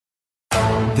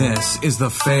This is the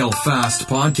Fail Fast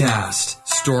Podcast.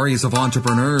 Stories of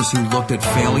entrepreneurs who looked at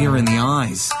failure in the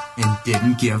eyes and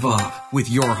didn't give up. With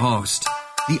your host,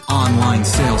 the online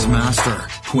sales master,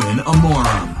 Quinn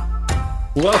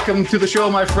Amorum. Welcome to the show,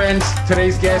 my friends.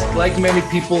 Today's guest, like many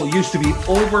people, used to be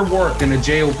overworked in a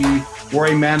JOB where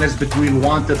he managed between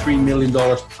 $1 to $3 million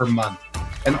per month.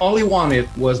 And all he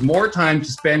wanted was more time to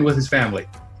spend with his family.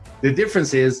 The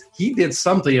difference is he did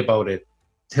something about it.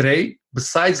 Today,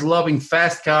 besides loving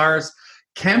fast cars,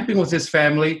 camping with his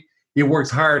family, he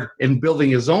works hard in building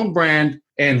his own brand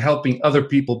and helping other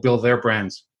people build their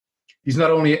brands. He's not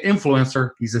only an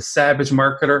influencer, he's a savage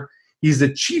marketer. He's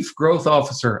the chief growth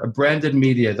officer of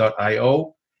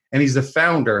brandedmedia.io, and he's the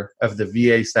founder of the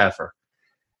VA Staffer.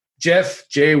 Jeff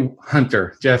J.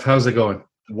 Hunter. Jeff, how's it going?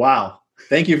 Wow.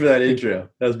 Thank you for that intro.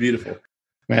 That was beautiful.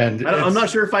 Man, I'm not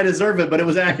sure if I deserve it, but it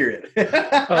was accurate.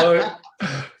 Oh,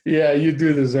 yeah, you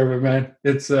do deserve it, man.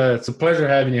 It's a pleasure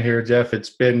having you here, Jeff. It's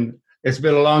been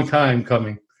a long time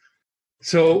coming.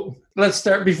 So let's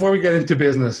start before we get into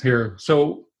business here.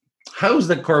 So how's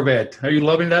the Corvette? Are you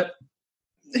loving that?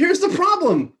 Here's the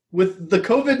problem with the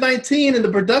COVID-19 and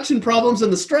the production problems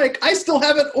and the strike. I still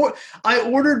haven't. I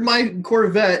ordered my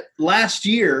Corvette last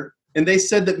year, and they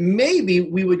said that maybe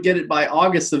we would get it by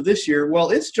August of this year.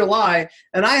 Well, it's July,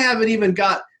 and I haven't even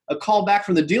got a call back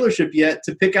from the dealership yet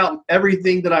to pick out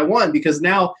everything that I want, because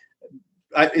now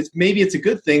it's a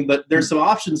good thing, but there's some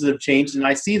options that have changed, and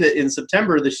I see that in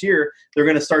September this year they're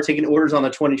going to start taking orders on the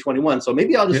 2021. So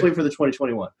maybe I'll just wait for the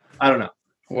 2021. I don't know.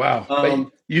 Wow.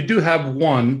 You do have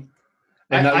one.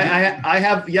 And I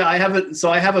have it.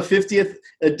 So I have a 50th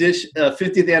edition,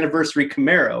 50th anniversary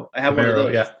Camaro. I have one of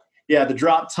those. Yeah, the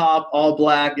drop top, all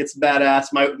black. It's badass.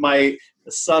 My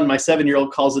son, my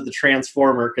 7-year-old, calls it the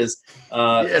Transformer because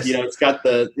it's got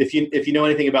the. If you know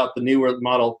anything about the newer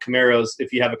model Camaros,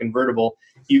 if you have a convertible,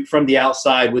 you from the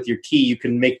outside with your key, you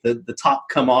can make the top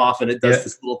come off, and it does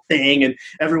this little thing, and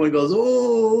everyone goes,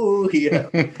 "Oh, yeah."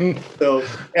 So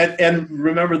and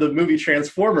remember the movie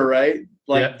Transformer, right?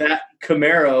 That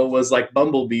Camaro was like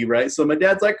Bumblebee, right? So my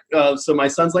dad's like, so my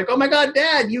son's like, "Oh my God,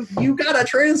 Dad, you got a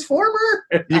Transformer?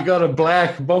 You got a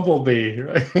black Bumblebee,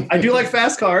 right?" I do like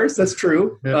fast cars. That's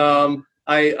true. Yeah.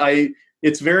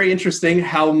 It's very interesting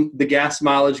how the gas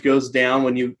mileage goes down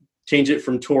when you change it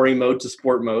from touring mode to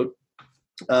sport mode.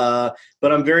 But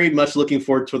I'm very much looking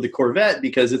forward to the Corvette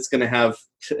because it's going to have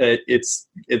it's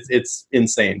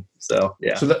insane. So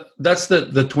yeah. So that's the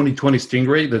 2020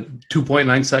 Stingray, the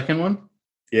 2.9 second one.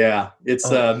 Yeah,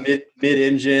 it's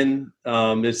mid-engine.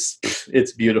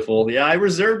 It's beautiful. Yeah, I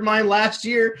reserved mine last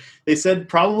year. They said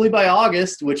probably by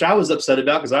August, which I was upset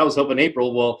about because I was hoping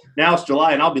April. Well, now it's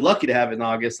July, and I'll be lucky to have it in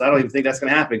August. I don't even think that's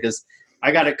going to happen because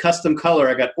I got a custom color.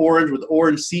 I got orange with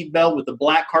orange seat belt with the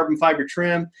black carbon fiber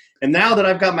trim. And now that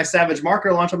I've got my Savage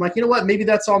Marker launch, I'm like, you know what? Maybe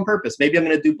that's on purpose. Maybe I'm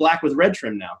going to do black with red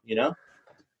trim now, you know?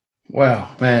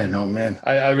 Wow, man. Oh, man.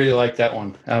 I really like that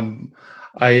one. I'm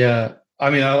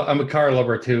a car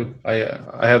lover too. I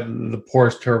have the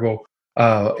Porsche Turbo.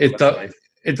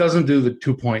 It doesn't do the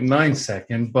 2.9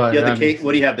 second, but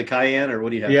what do you have? The Cayenne or what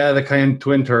do you have? Yeah, the Cayenne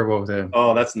twin turbo there.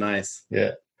 Oh, that's nice.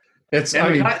 Yeah,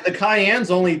 the Cayenne's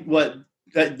only what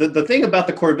the thing about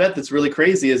the Corvette that's really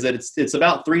crazy is that it's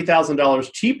about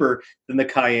 $3,000 cheaper than the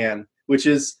Cayenne, which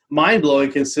is mind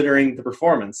blowing considering the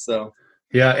performance. So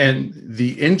yeah, and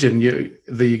the engine,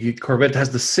 the Corvette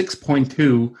has the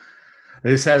 6.2.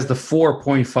 This has the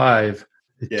 4.5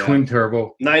 twin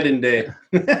turbo. Night and day.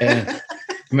 And,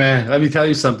 man, let me tell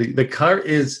you something. The car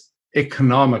is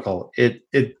economical. It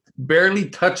barely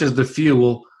touches the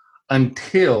fuel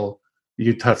until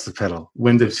you touch the pedal.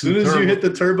 As soon as you hit the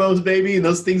turbos, baby, and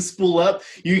those things spool up,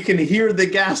 you can hear the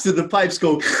gas through the pipes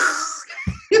go.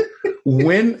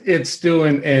 When it's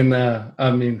doing,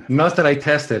 not that I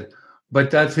tested,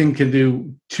 but that thing can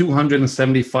do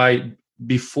 275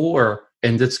 before.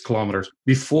 And it's kilometers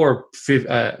before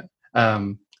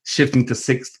shifting to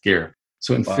sixth gear.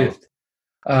 So in fifth.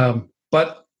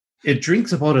 But it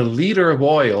drinks about 1 liter of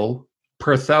oil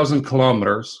per 1,000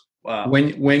 kilometers. Wow.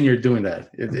 When you're doing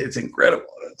that. It's incredible.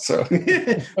 So,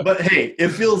 but hey, it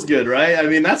feels good, right? I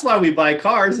mean, that's why we buy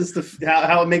cars, is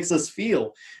how it makes us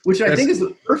feel, which I think is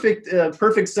the perfect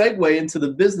segue into the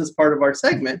business part of our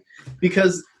segment,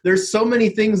 because there's so many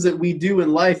things that we do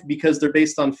in life because they're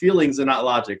based on feelings and not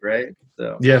logic, right?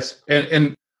 So yes,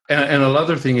 and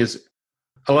another thing is,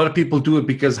 a lot of people do it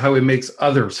because how it makes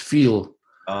others feel,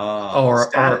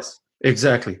 or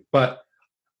exactly. But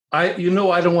I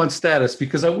don't want status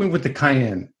because I went with the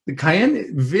Cayenne. The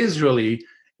Cayenne visually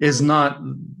is not,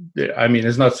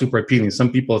 it's not super appealing.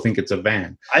 Some people think it's a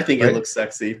van. I think it looks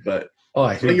sexy, but Oh,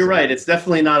 I think but you're right. It's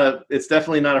definitely not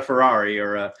a Ferrari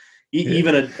or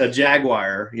even a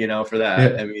Jaguar, for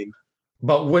that. Yeah. I mean,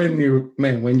 but when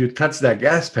you touch that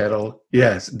gas pedal,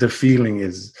 yes, the feeling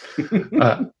is.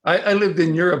 I lived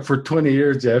in Europe for 20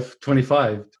 years, Jeff,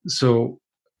 25. So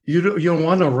you don't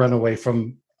want to run away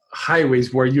from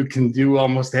highways where you can do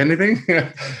almost anything.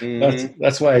 mm-hmm.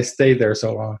 That's why I stayed there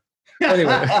so long.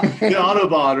 Anyway, the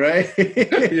Autobahn, right?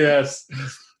 Yes.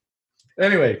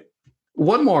 Anyway,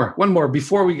 one more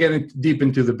before we get deep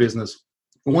into the business.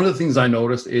 One of the things I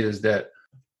noticed is that,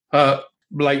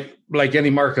 like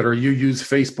any marketer, you use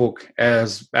Facebook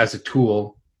as a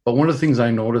tool. But one of the things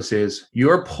I notice is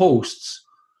your posts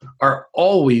are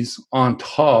always on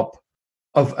top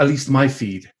of at least my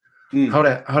feed. How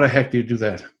the heck do you do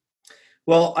that?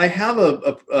 Well, I have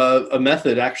a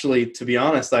method, actually. To be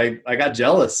honest, I got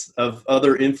jealous of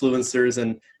other influencers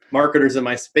and marketers in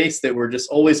my space that were just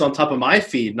always on top of my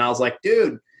feed. And I was like,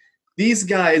 dude, these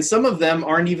guys, some of them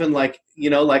aren't even like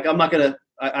I'm not going to,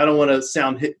 I don't want to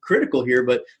sound critical here,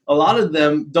 but a lot of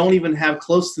them don't even have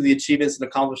close to the achievements and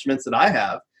accomplishments that I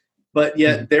have. But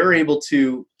yet they're able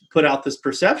to put out this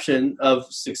perception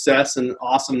of success and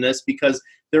awesomeness because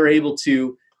they're able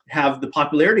to have the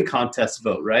popularity contest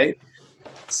vote, right?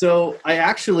 So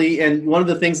and one of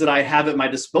the things that I have at my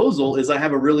disposal is I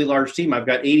have a really large team. I've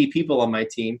got 80 people on my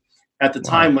team. At the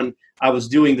time when I was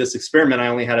doing this experiment, I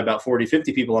only had about 40,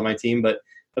 50 people on my team. But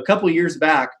a couple of years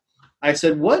back, I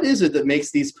said, what is it that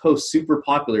makes these posts super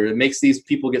popular? It makes these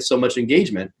people get so much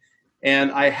engagement.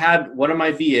 And I had one of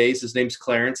my VAs, his name's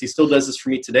Clarence. He still does this for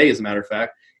me today, as a matter of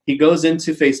fact. He goes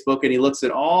into Facebook and he looks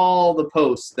at all the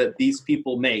posts that these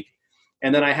people make.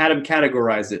 And then I had him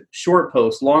categorize it: short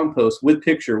post, long post, with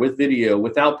picture, with video,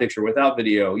 without picture, without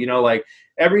video, like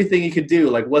everything he could do,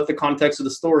 like what the context of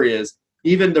the story is,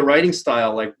 even the writing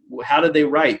style, like how did they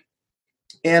write?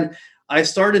 And I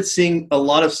started seeing a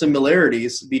lot of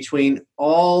similarities between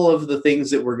all of the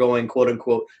things that were going, quote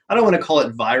unquote, I don't want to call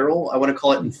it viral. I want to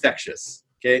call it infectious.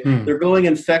 Okay. They're going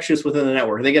infectious within the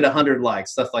network. They get 100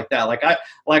 likes, stuff like that. Like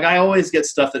I always get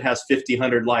stuff that has 50,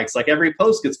 100 likes. Like every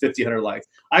post gets 50, 100 likes.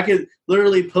 I could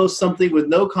literally post something with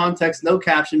no context, no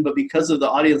caption, but because of the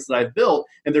audience that I've built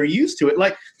and they're used to it.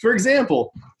 Like, for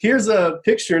example, here's a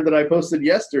picture that I posted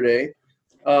yesterday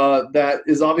that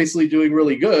is obviously doing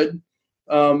really good.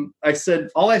 All I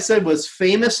said was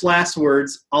famous last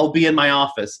words, I'll be in my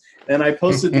office. And I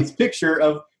posted this picture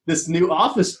of this new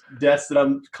office desk that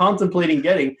I'm contemplating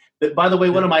getting, that, by the way,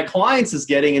 one of my clients is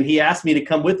getting, and he asked me to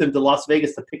come with him to Las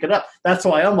Vegas to pick it up. That's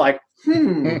why I'm like,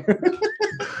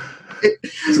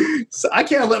 So I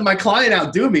can't let my client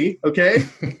outdo me, okay?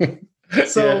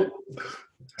 So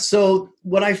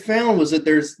what I found was that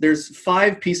there's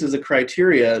 5 pieces of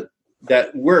criteria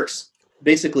that works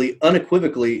basically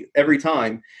unequivocally every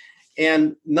time.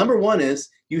 And number 1 is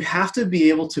you have to be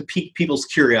able to pique people's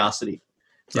curiosity,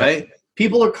 right? Yeah.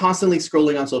 People are constantly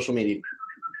scrolling on social media,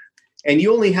 and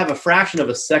you only have a fraction of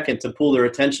a second to pull their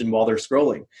attention while they're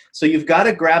scrolling. So you've got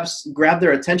to grab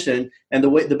their attention, and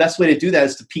the best way to do that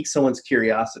is to pique someone's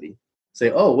curiosity. Say,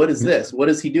 oh, what is this? What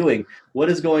is he doing? What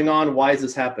is going on? Why is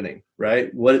this happening?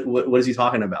 Right? What is he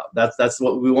talking about? That's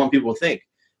what we want people to think.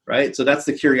 Right? So that's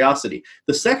the curiosity.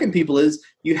 The second people is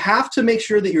you have to make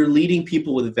sure that you're leading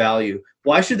people with value.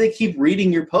 Why should they keep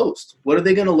reading your post? What are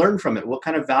they going to learn from it? What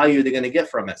kind of value are they going to get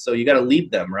from it? So you got to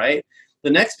lead them, right? The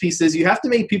next piece is you have to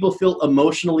make people feel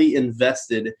emotionally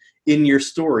invested in your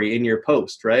story, in your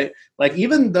post, right? Like,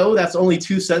 even though that's only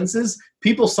 2 sentences,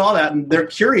 people saw that and they're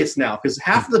curious now, because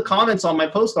half of the comments on my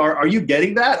post are you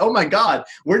getting that? Oh my God,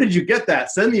 where did you get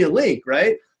that? Send me a link,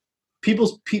 right?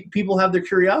 People have their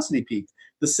curiosity piqued.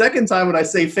 The second time when I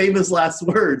say famous last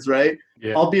words, right?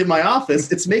 Yeah. I'll be in my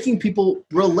office. It's making people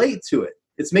relate to it.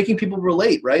 It's making people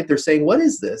relate, right? They're saying, "What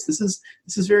is this? This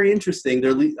is very interesting."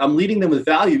 I'm leading them with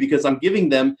value because I'm giving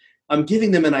them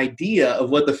an idea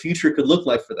of what the future could look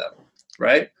like for them,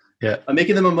 right? Yeah. I'm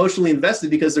making them emotionally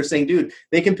invested because they're saying, "Dude,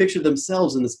 they can picture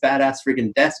themselves in this badass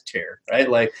freaking desk chair, right?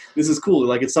 Like, this is cool.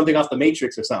 Like, it's something off the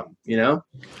Matrix or something, you know?"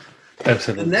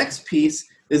 Absolutely. The next piece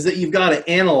is that you've got to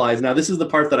analyze. Now, this is the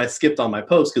part that I skipped on my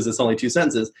post because it's only 2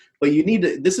 sentences, but you need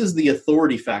to, this is the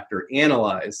authority factor,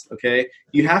 analyze, okay?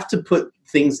 You have to put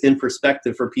things in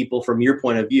perspective for people from your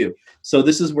point of view. So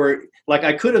this is where, like,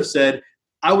 I could have said,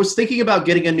 I was thinking about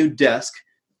getting a new desk,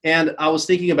 and I was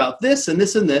thinking about this and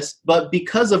this and this, but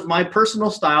because of my personal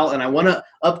style and I want to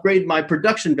upgrade my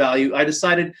production value, I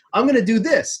decided I'm going to do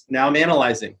this. Now I'm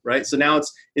analyzing, right? So now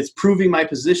it's proving my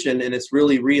position, and it's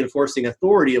really reinforcing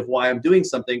authority of why I'm doing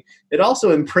something. It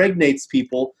also impregnates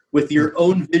people with your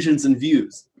own visions and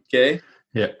views, okay?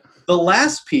 Yeah. The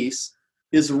last piece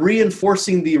is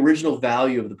reinforcing the original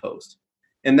value of the post.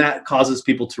 and that causes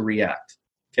people to react.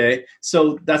 Okay,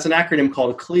 so that's an acronym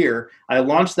called CLEAR. I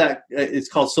launched that. It's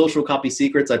called Social Copy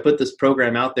Secrets. I put this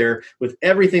program out there with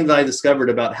everything that I discovered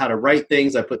about how to write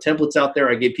things. I put templates out there.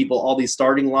 I gave people all these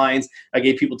starting lines. I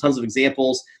gave people tons of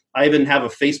examples. I even have a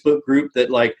Facebook group that,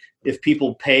 like, if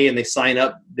people pay and they sign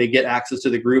up, they get access to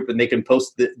the group and they can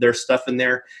post their stuff in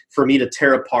there for me to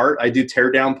tear apart. I do tear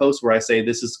down posts where I say,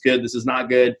 this is good, this is not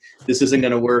good, this isn't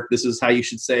going to work, this is how you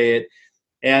should say it.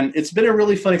 And it's been a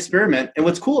really fun experiment. And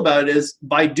what's cool about it is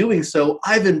by doing so,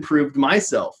 I've improved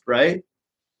myself, right?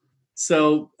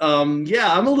 So,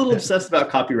 yeah, I'm a little obsessed about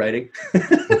copywriting.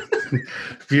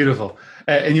 Beautiful.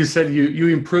 And you said you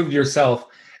improved yourself.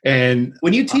 And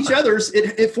when you teach others,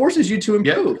 it forces you to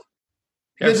improve. Yep.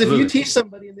 Because absolutely. If you teach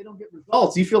somebody and they don't get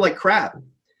results, you feel like crap.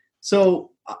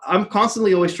 So I'm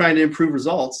constantly always trying to improve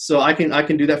results. So I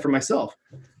can do that for myself.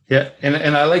 Yeah.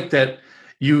 And I like that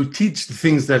you teach the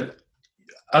things that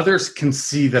others can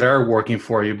see that are working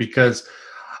for you, because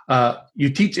you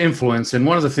teach influence. And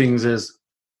one of the things is,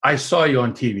 I saw you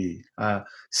on TV,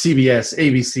 CBS,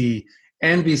 ABC,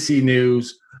 NBC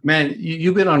News. Man,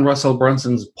 you've been on Russell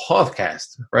Brunson's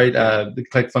podcast, right? The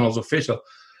ClickFunnels Official.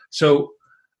 So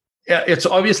it's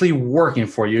obviously working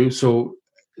for you. So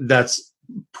that's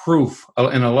proof.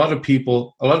 And a lot of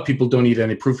people don't need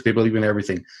any proof. They believe in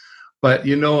everything. But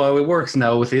you know how it works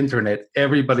now with the internet.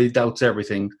 Everybody doubts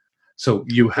everything. So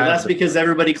you have. Well, that's because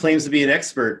everybody claims to be an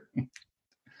expert.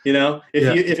 You know,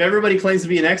 if everybody claims to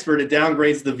be an expert, it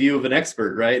downgrades the view of an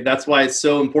expert, right? That's why it's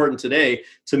so important today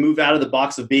to move out of the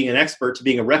box of being an expert to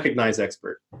being a recognized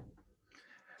expert.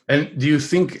 And do you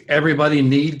think everybody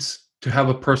needs to have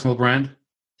a personal brand?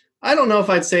 I don't know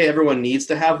if I'd say everyone needs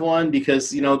to have one,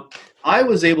 because, you know, I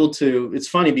was able to, it's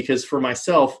funny because for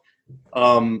myself,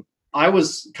 I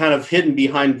was kind of hidden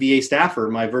behind VA Staffer,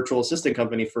 my virtual assistant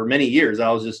company, for many years. I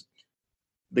was just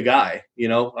the guy, you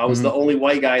know, I was the only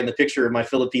white guy in the picture of my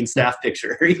Philippine staff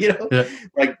picture, you know,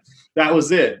 like that was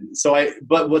it. So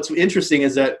but what's interesting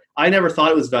is that I never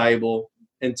thought it was valuable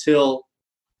until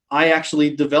I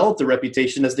actually developed a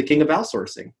reputation as the king of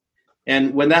outsourcing.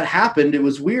 And when that happened, it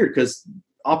was weird because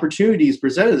opportunities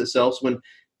presented themselves when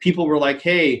people were like,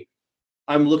 hey,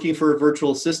 I'm looking for a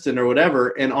virtual assistant or whatever.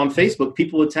 And on Facebook,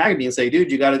 people would tag me and say,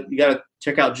 dude, you gotta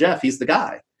check out Jeff. He's the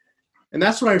guy. And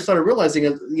that's when I started realizing,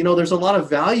 you know, there's a lot of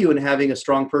value in having a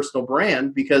strong personal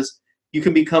brand, because you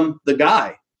can become the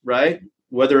guy, right?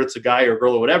 Whether it's a guy or a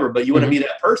girl or whatever, but you want to be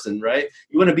that person, right?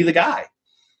 You want to be the guy.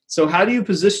 So how do you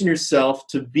position yourself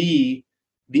to be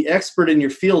the expert in your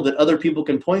field that other people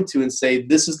can point to and say,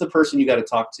 this is the person you got to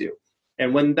talk to?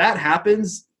 And when that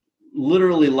happens,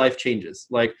 literally life changes.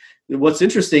 Like, what's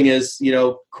interesting is, you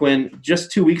know, Quinn,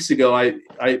 just 2 weeks ago,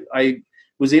 I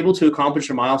was able to accomplish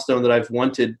a milestone that I've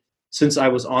wanted since I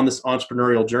was on this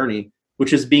entrepreneurial journey,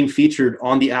 which is being featured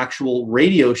on the actual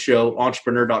radio show,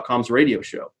 Entrepreneur.com's radio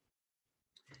show.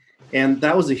 And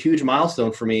that was a huge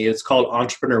milestone for me. It's called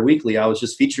Entrepreneur Weekly. I was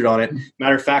just featured on it.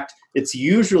 Matter of fact, it's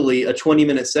usually a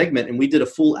 20-minute segment, and we did a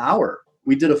full hour.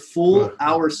 We did a full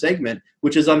hour segment,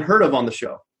 which is unheard of on the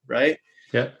show, right?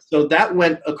 Yeah. So that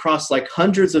went across like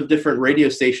hundreds of different radio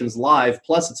stations live,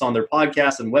 plus it's on their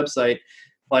podcast and website.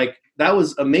 Like, that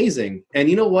was amazing. And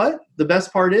you know what? The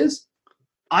best part is,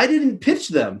 I didn't pitch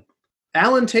them.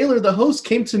 Alan Taylor, the host,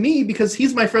 came to me because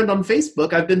he's my friend on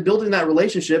Facebook. I've been building that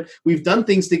relationship. We've done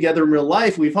things together in real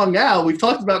life. We've hung out. We've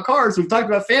talked about cars. We've talked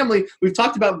about family. We've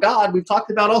talked about God. We've talked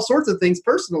about all sorts of things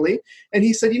personally. And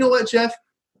he said, you know what, Jeff?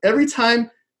 Every time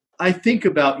I think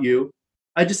about you,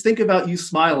 I just think about you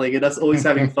smiling and us always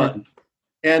having fun.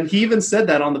 And he even said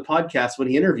that on the podcast when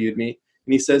he interviewed me.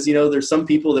 And he says, you know, there's some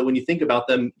people that when you think about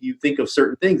them, you think of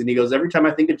certain things. And he goes, every time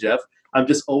I think of Jeff, I'm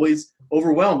just always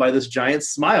overwhelmed by this giant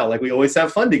smile. Like, we always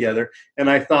have fun together. And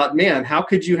I thought, man, how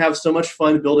could you have so much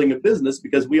fun building a business?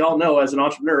 Because we all know as an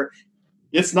entrepreneur,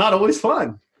 it's not always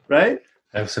fun, right?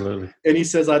 Absolutely. And he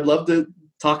says, I'd love to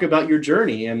talk about your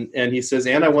journey. And he says,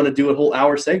 and I want to do a whole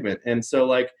hour segment. And so,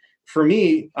 like, for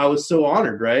me, I was so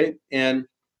honored, right? And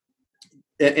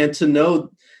to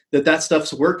know that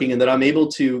stuff's working and that I'm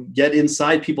able to get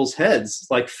inside people's heads,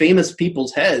 like famous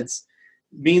people's heads,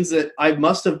 means that I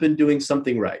must have been doing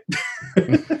something right.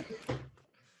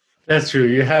 That's true.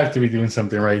 You have to be doing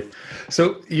something right.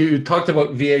 So you talked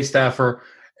about VA Staffer.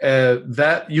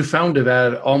 That you founded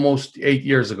that almost 8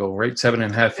 years ago, right? 7.5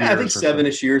 years. Yeah, I think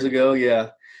 7-ish years ago.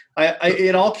 Yeah.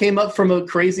 It all came up from a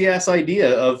crazy ass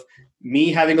idea of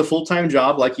me having a full-time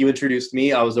job. Like you introduced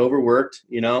me, I was overworked,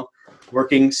 you know,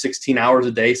 working 16 hours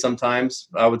a day sometimes.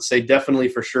 I would say definitely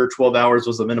for sure 12 hours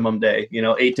was the minimum day, you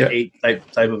know, 8 to 8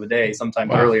 type of a day,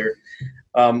 sometime earlier.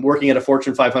 Working at a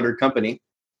Fortune 500 company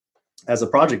as a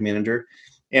project manager.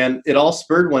 And it all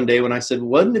spurred one day when I said,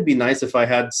 wouldn't it be nice if I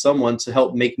had someone to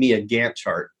help make me a Gantt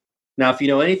chart? Now, if you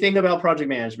know anything about project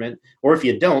management, or if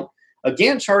you don't, a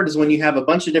Gantt chart is when you have a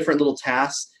bunch of different little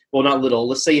tasks. Well, not little.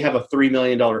 Let's say you have a $3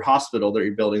 million hospital that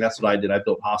you're building. That's what I did. I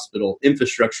built hospital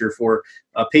infrastructure for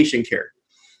patient care.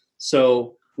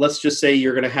 So let's just say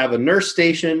you're going to have a nurse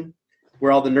station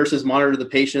where all the nurses monitor the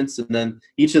patients, and then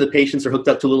each of the patients are hooked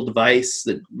up to a little device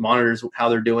that monitors how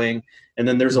they're doing. And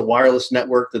then there's a wireless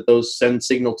network that those send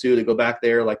signal to go back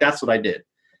there. Like, that's what I did,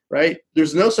 right?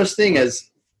 There's no such thing as,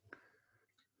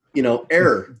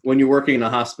 error when you're working in a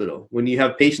hospital. When you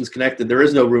have patients connected, there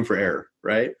is no room for error,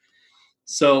 right?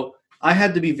 So I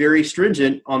had to be very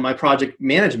stringent on my project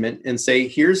management and say,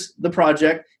 here's the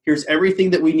project. Here's everything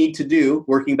that we need to do,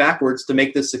 working backwards to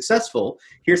make this successful.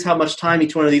 Here's how much time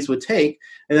each one of these would take.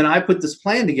 And then I put this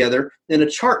plan together in a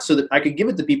chart so that I could give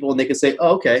it to people and they could say,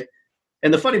 oh, okay.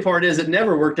 And the funny part is it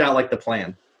never worked out like the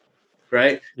plan,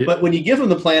 right? Yeah. But when you give them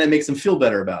the plan, it makes them feel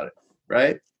better about it,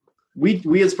 right?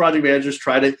 We as project managers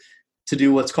try to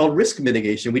do what's called risk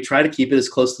mitigation. We try to keep it as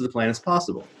close to the plan as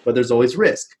possible, but there's always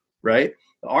risk, right?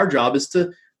 Our job is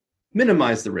to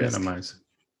minimize the risk.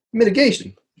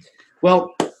 Mitigation.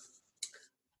 Well,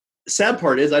 sad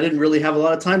part is I didn't really have a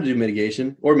lot of time to do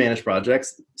mitigation or manage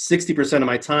projects. 60% of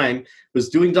my time was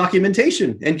doing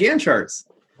documentation and Gantt charts.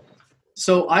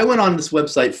 So I went on this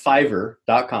website,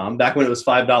 Fiverr.com, back when it was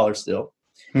 $5 still.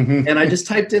 Mm-hmm. And I just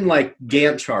typed in like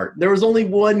Gantt chart. There was only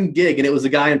one gig, and it was a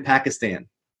guy in Pakistan.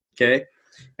 Okay.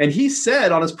 And he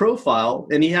said on his profile,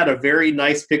 and he had a very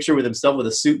nice picture with himself with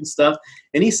a suit and stuff.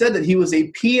 And he said that he was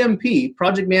a PMP,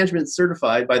 project management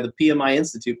certified by the PMI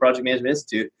Institute, Project Management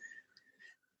Institute,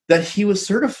 that he was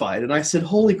certified. And I said,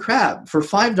 holy crap, for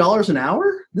 $5 an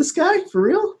hour? This guy, for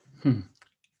real?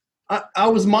 I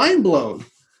was mind blown.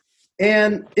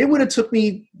 And it would have took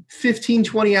me 15,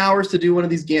 20 hours to do one of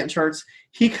these Gantt charts.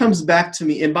 He comes back to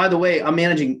me. And by the way, I'm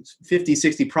managing 50,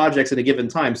 60 projects at a given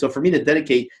time. So for me to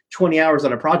dedicate 20 hours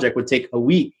on a project would take a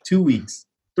week, 2 weeks,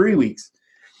 3 weeks.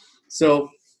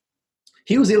 So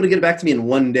he was able to get it back to me in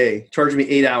one day, charging me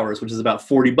 8 hours, which is about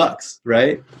 $40,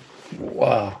 right?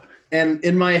 Wow. And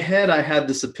in my head, I had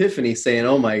this epiphany saying,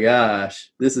 oh my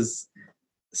gosh, this is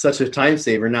such a time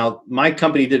saver. Now, my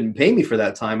company didn't pay me for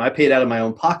that time. I paid out of my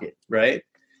own pocket, right?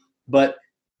 But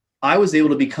I was able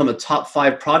to become a top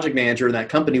 5 project manager in that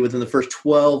company within the first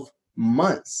 12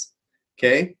 months,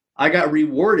 okay? I got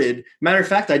rewarded. Matter of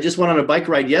fact, I just went on a bike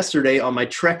ride yesterday on my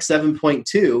Trek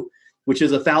 7.2, which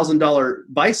is a $1,000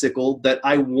 bicycle that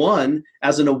I won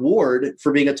as an award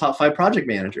for being a top 5 project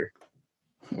manager.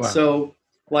 Wow. So,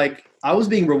 like, I was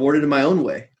being rewarded in my own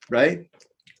way, right?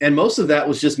 And most of that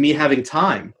was just me having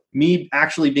time, me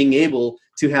actually being able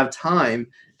to have time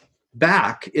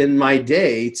back in my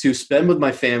day to spend with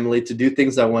my family, to do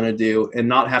things I want to do, and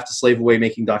not have to slave away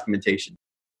making documentation.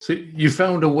 So you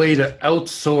found a way to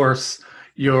outsource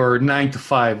your 9 to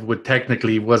 5, what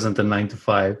technically wasn't a 9 to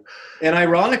 5. And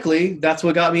ironically, that's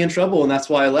what got me in trouble, and that's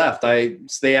why I left.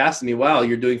 They asked me, wow,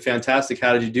 you're doing fantastic.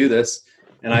 How did you do this?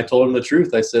 And I told them the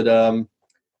truth. I said,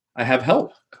 I have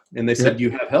help. And they said, you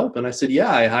have help? And I said,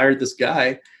 yeah, I hired this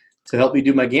guy to help me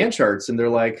do my Gantt charts. And they're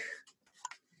like,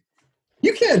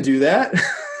 you can't do that.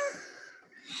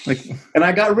 And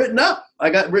I got written up. I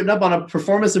got written up on a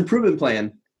performance improvement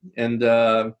plan. And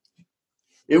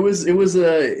it was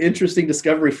an interesting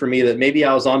discovery for me that maybe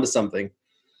I was onto something.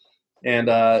 And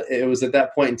it was at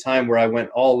that point in time where I went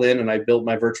all in and I built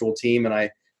my virtual team.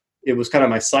 And it was kind of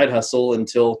my side hustle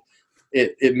until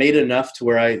it made enough to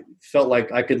where I felt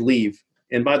like I could leave.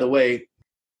 And by the way,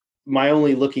 my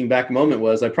only looking back moment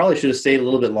was I probably should have stayed a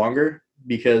little bit longer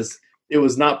because it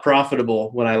was not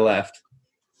profitable when I left.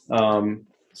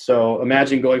 So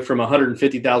imagine going from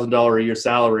 $150,000 a year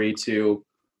salary to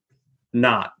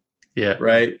not,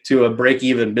 right, to a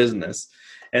break-even business.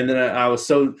 And then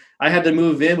I had to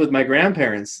move in with my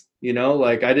grandparents,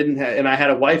 like I didn't have, and I had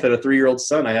a wife and a 3-year-old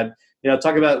son. I had,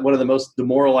 talk about one of the most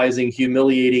demoralizing,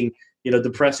 humiliating,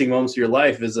 depressing moments of your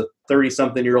life is a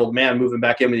 30-something-year-old man moving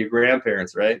back in with your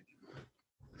grandparents, right?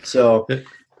 So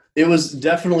it was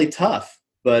definitely tough,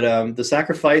 but the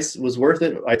sacrifice was worth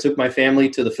it. I took my family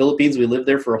to the Philippines. We lived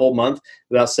there for a whole month.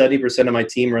 About 70% of my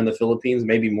team are in the Philippines,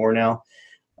 maybe more now.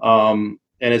 And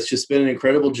it's just been an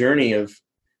incredible journey of,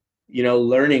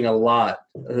 learning a lot.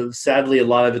 Sadly, a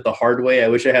lot of it the hard way. I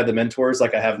wish I had the mentors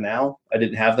like I have now. I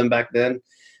didn't have them back then.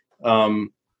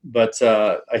 But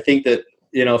I think that,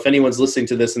 if anyone's listening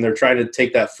to this and they're trying to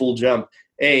take that full jump,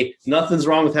 nothing's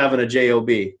wrong with having a job,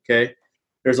 okay?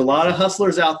 There's a lot of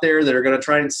hustlers out there that are going to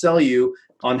try and sell you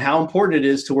on how important it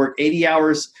is to work 80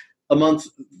 hours a month,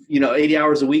 80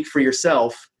 hours a week for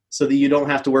yourself so that you don't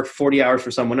have to work 40 hours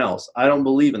for someone else. I don't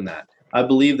believe in that. I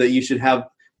believe that you should have,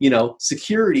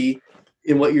 security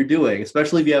in what you're doing,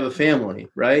 especially if you have a family,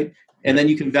 right? And then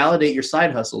you can validate your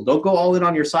side hustle. Don't go all in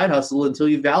on your side hustle until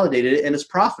you've validated it and it's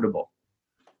profitable.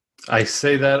 I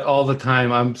say that all the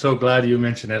time. I'm so glad you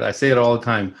mentioned it. I say it all the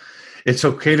time. It's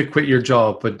okay to quit your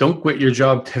job, but don't quit your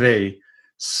job today.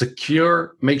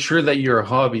 Make sure that your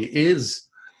hobby is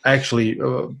actually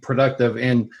productive.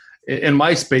 And in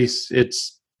my space,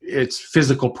 it's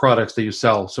physical products that you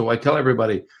sell. So I tell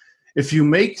everybody, if you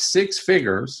make 6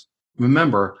 figures,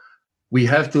 remember, we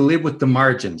have to live with the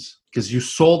margins, because you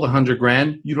sold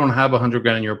 $100,000. You don't have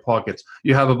 $100,000 in your pockets.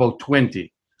 You have about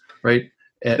 20, right?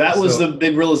 That was the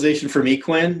big realization for me,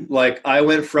 Quinn. Like, I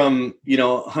went from,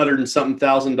 $100 and something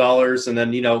thousand, and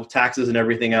then, taxes and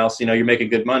everything else, you're making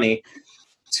good money,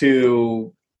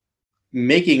 to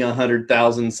making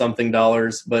 $100,000 something,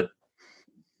 but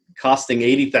costing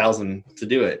 $80,000 to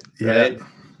do it. Right. Yeah.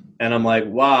 And I'm like,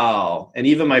 wow. And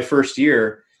even my first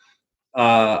year,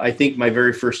 I think my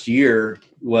very first year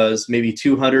was maybe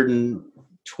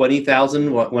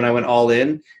 $220,000 when I went all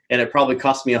in, and it probably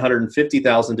cost me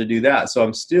 $150,000 to do that. So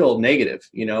I'm still negative,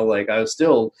 I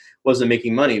still wasn't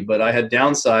making money, but I had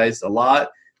downsized a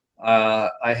lot.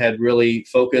 I had really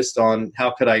focused on how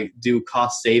could I do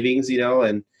cost savings,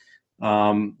 and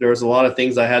there was a lot of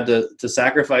things I had to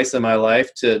sacrifice in my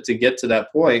life to get to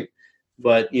that point.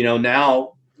 But,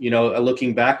 now,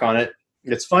 looking back on it,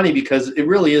 it's funny because it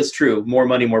really is true. More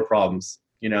money, more problems,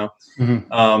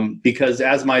 because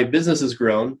as my business has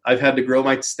grown, I've had to grow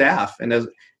my staff. And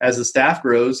as the staff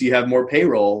grows, you have more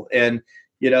payroll. And,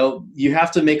 you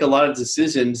have to make a lot of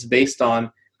decisions based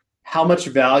on how much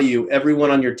value everyone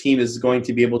on your team is going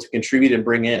to be able to contribute and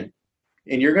bring in.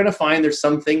 And you're going to find there's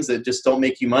some things that just don't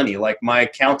make you money. Like my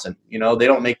accountant, they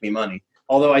don't make me money.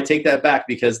 Although I take that back,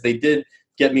 because they did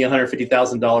get me $150,000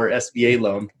 SBA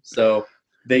loan. So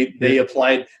they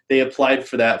applied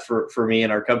for that for me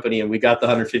and our company, and we got the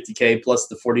 $150K plus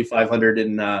the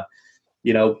 $4,500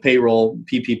 in payroll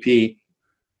PPP.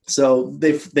 So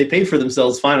they paid for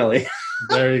themselves finally.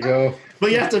 There you go.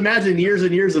 But you have to imagine years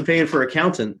and years of paying for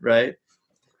accountant, right?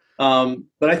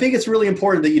 But I think it's really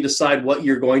important that you decide what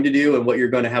you're going to do and what you're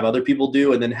going to have other people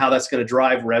do, and then how that's going to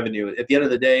drive revenue. At the end of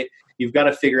the day, you've got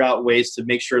to figure out ways to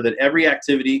make sure that every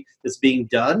activity that's being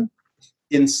done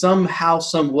in some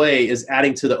way is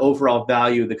adding to the overall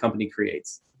value the company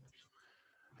creates.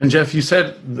 And Jeff, you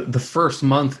said the first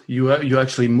month you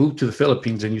actually moved to the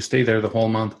Philippines and you stayed there the whole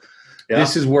month. Yeah.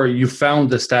 This is where you found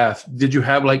the staff. Did you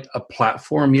have like a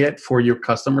platform yet for your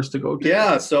customers to go to?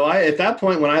 Yeah. So at that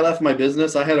point, when I left my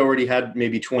business, I had already had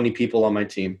maybe 20 people on my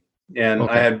team. And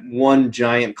I had one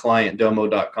giant client,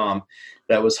 Domo.com,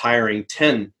 that was hiring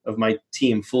 10 of my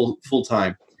team full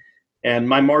time. And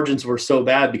my margins were so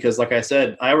bad because, like I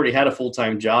said, I already had a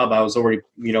full-time job. I was already,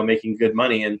 making good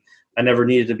money, and I never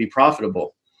needed to be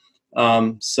profitable.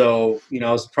 So,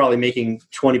 I was probably making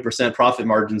 20% profit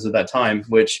margins at that time,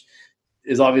 which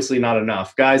is obviously not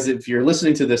enough. Guys, if you're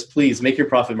listening to this, please make your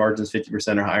profit margins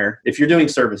 50% or higher. If you're doing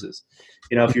services,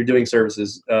 if you're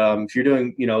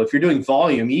doing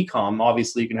volume, e-com,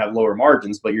 obviously you can have lower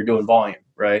margins, but you're doing volume,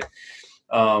 right?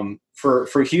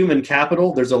 For human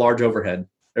capital, there's a large overhead.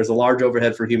 There's a large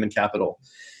overhead for human capital.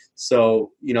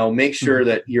 So, make sure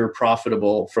that you're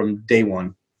profitable from day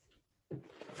one.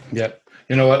 Yeah.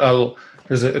 You know what?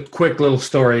 There's a quick little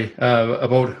story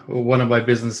about one of my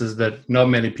businesses that not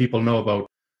many people know about,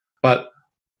 but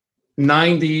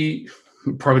probably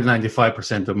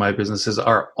 95% of my businesses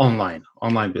are online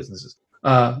businesses.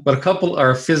 But a couple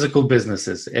are physical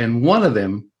businesses. And one of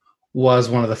them was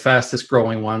one of the fastest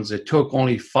growing ones. It took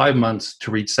only 5 months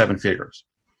to reach 7 figures.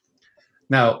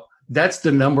 Now, that's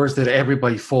the numbers that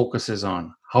everybody focuses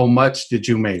on. How much did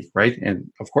you make, right?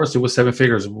 And of course, it was 7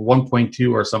 figures,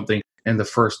 1.2 or something in the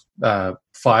first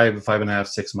 5.5,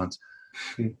 6 months.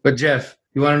 But Jeff,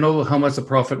 you want to know how much the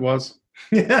profit was?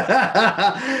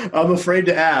 I'm afraid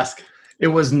to ask. It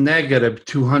was negative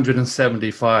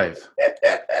 275.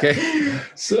 Okay.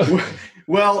 So,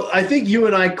 well, I think you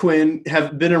and I, Quinn,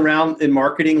 have been around in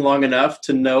marketing long enough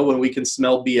to know when we can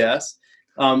smell BS.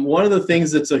 One of the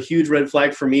things that's a huge red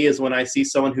flag for me is when I see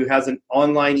someone who has an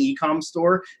online e-com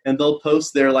store and they'll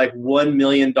post their like $1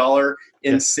 million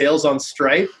in sales on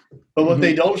Stripe. But what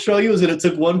they don't show you is that it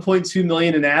took 1.2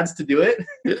 million in ads to do it.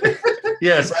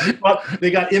 Yes. Well, they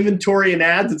got inventory and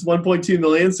ads. It's 1.2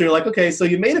 million. So you're like, okay, so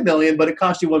you made $1 million, but it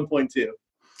cost you 1.2.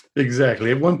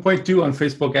 Exactly. At 1.2 on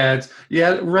Facebook ads.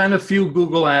 Yeah, ran a few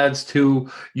Google ads too.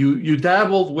 You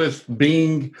dabbled with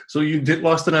Bing, so you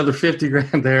lost another 50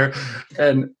 grand there.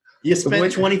 And You spent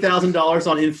 $20,000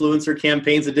 on influencer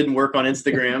campaigns that didn't work on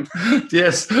Instagram.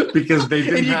 Yes, because they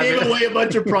didn't. And you gave away a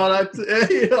bunch of products.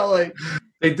 You know, like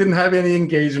they didn't have any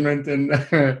engagement, and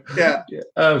yeah,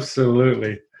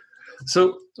 absolutely.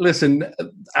 So listen,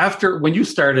 when you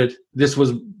started, this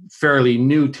was fairly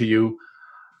new to you.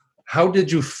 How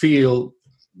did you feel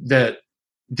that?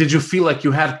 Did you feel like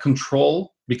you had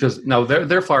control? Because now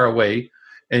they're far away,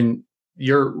 and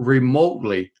you're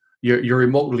remotely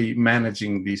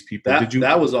managing these people.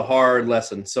 That was a hard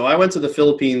lesson. So I went to the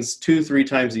Philippines 2-3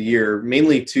 times a year,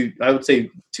 mainly I would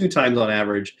say 2 times on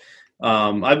average.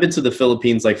 I've been to the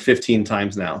Philippines like 15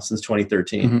 times now since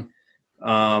 2013.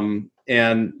 Mm-hmm.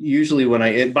 And usually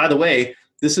by the way,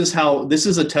 this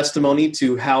is a testimony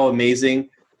to how amazing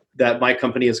that my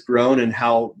company has grown and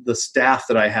how the staff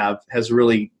that I have has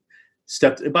really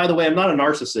stepped. By the way, I'm not a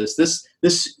narcissist.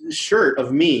 This shirt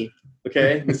of me,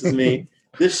 okay, this is me.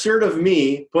 This shirt of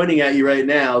me pointing at you right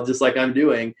now, just like I'm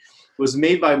doing, was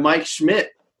made by Mike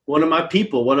Schmidt, one of my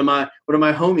people, one of my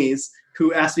homies,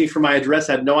 who asked me for my address,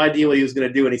 had no idea what he was going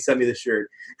to do, and he sent me the shirt.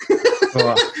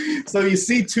 Wow. So you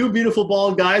see 2 beautiful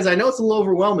bald guys. I know it's a little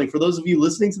overwhelming. For those of you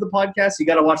listening to the podcast, you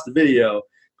got to watch the video,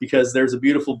 because there's a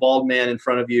beautiful bald man in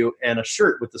front of you and a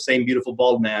shirt with the same beautiful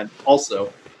bald man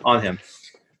also on him.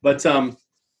 But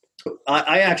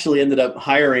I actually ended up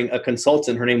hiring a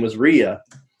consultant. Her name was Ria.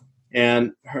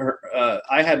 And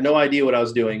I had no idea what I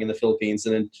was doing in the Philippines.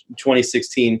 And in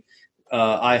 2016,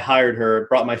 I hired her,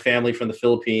 brought my family from the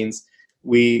Philippines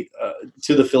to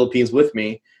the Philippines with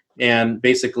me. And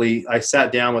basically, I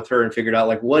sat down with her and figured out,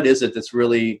 like, what is it that's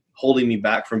really holding me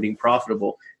back from being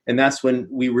profitable? And that's when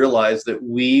we realized that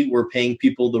we were paying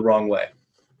people the wrong way.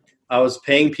 I was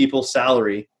paying people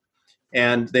salary,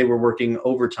 and they were working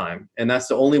overtime. And that's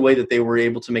the only way that they were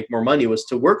able to make more money, was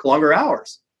to work longer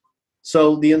hours.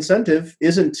 So the incentive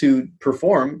isn't to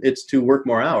perform, it's to work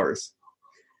more hours.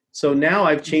 So now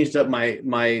I've changed up my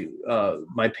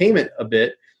payment a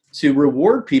bit to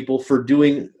reward people for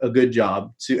doing a good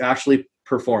job, to actually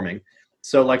performing.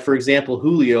 So like, for example,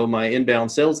 Julio, my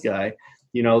inbound sales guy,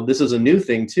 this is a new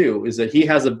thing too, is that he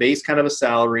has a base kind of a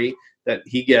salary that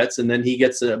he gets, and then he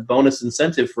gets a bonus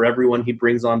incentive for everyone he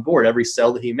brings on board, every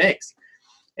sale that he makes.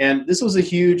 And this was a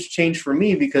huge change for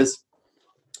me, because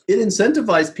it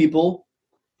incentivized people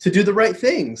to do the right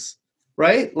things,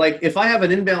 right? Like, if I have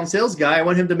an inbound sales guy, I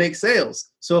want him to make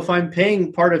sales. So if I'm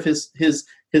paying part of his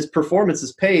performance,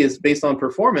 his pay is based on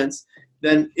performance,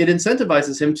 then it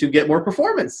incentivizes him to get more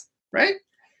performance, right?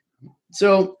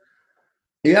 So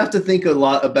you have to think a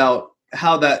lot about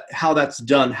how that's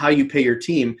done, how you pay your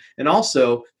team. And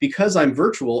also, because I'm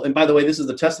virtual, and by the way, this is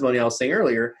the testimony I was saying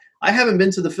earlier, I haven't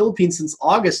been to the Philippines since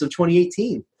August of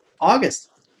 2018.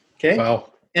 August. Okay. Wow.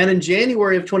 And in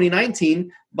January of 2019,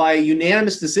 by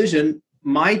unanimous decision,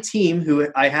 my team, who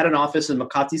I had an office in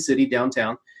Makati City,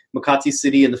 downtown. Makati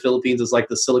City in the Philippines is like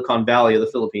the Silicon Valley of the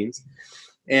Philippines.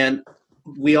 And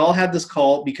we all had this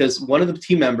call because one of the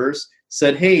team members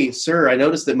said, "Hey, sir, I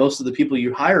noticed that most of the people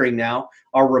you're hiring now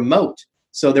are remote."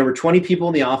 So there were 20 people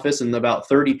in the office and about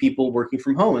 30 people working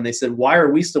from home. And they said, "Why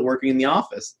are we still working in the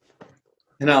office?"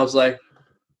 And I was like,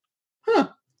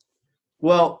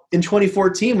 well, in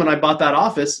 2014, when I bought that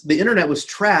office, the internet was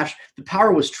trash. The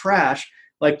power was trash.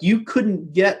 Like, you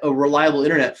couldn't get a reliable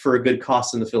internet for a good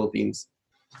cost in the Philippines.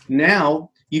 Now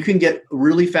you can get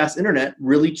really fast internet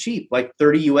really cheap, like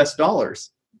 $30,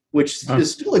 which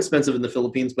is still expensive in the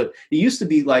Philippines. But it used to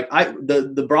be like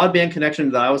the broadband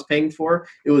connection that I was paying for,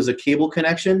 it was a cable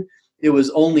connection. It was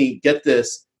only, get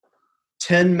this,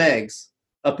 10 megs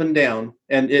up and down.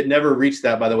 And it never reached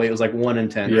that, by the way. It was like 1 in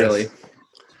 10, yes. Really.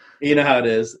 You know how it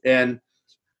is. And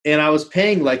I was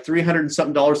paying like $300 and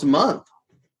something a month,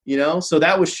 so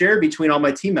that was shared between all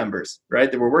my team members,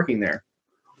 right, that were working there.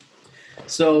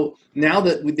 So now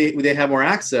that they have more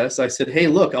access, I said, "Hey,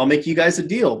 look, I'll make you guys a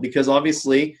deal," because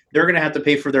obviously they're going to have to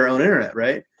pay for their own internet,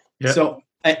 right? Yeah. So,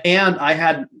 and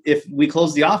if we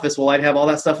closed the office, well, I'd have all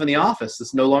that stuff in the office.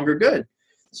 It's no longer good.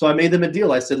 So I made them a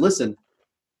deal. I said, "Listen,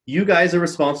 you guys are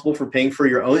responsible for paying for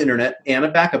your own internet and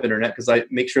a backup internet," because I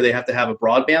make sure they have to have a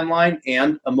broadband line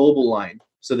and a mobile line.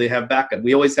 So they have backup.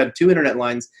 We always had 2 internet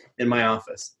lines in my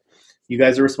office. You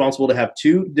guys are responsible to have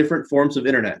 2 different forms of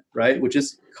internet, right? Which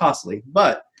is costly.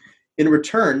 But in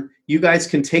return, you guys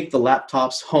can take the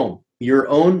laptops home. Your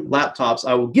own laptops,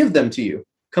 I will give them to you.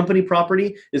 Company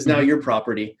property is now your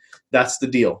property. That's the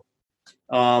deal.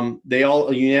 They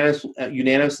all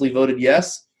unanimously voted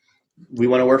yes. We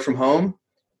want to work from home.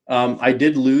 I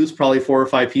did lose probably 4 or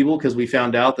 5 people because we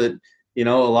found out that, a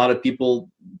lot of people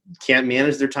can't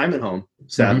manage their time at home,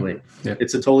 sadly. Yeah.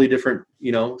 It's a totally different,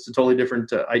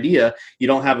 idea. You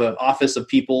don't have an office of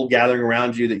people gathering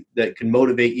around you that can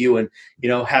motivate you and,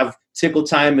 have tickle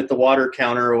time at the water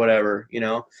counter or whatever,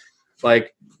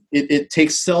 like it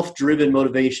takes self-driven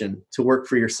motivation to work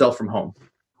for yourself from home.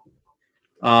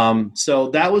 So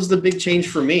that was the big change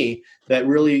for me that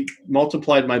really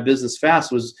multiplied my business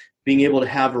fast, was being able to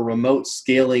have a remote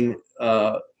scaling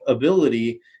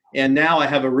ability. And now I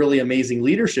have a really amazing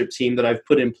leadership team that I've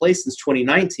put in place since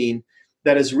 2019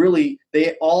 that is really,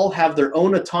 they all have their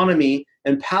own autonomy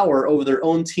and power over their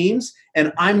own teams.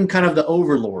 And I'm kind of the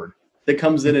overlord that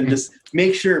comes in and just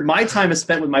make sure my time is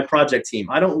spent with my project team.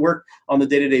 I don't work on the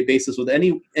day-to-day basis with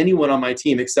anyone on my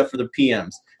team except for the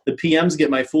PMs. The PMs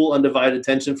get my full undivided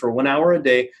attention for 1 hour a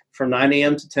day from 9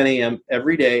 a.m. to 10 a.m.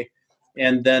 every day.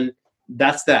 And then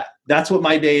that's that. That's what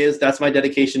my day is. That's my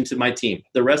dedication to my team.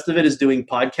 The rest of it is doing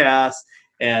podcasts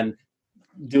and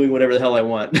doing whatever the hell I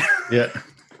want. Yeah.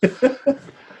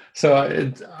 So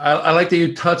I like that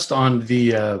you touched on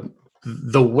the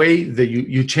way that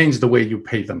you changed the way you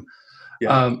pay them.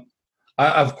 Yeah.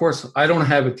 Of course, I don't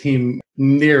have a team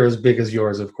near as big as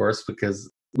yours, of course,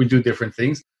 because we do different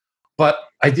things. But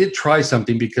I did try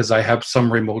something because I have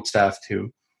some remote staff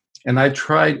too. And I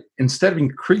tried, instead of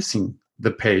increasing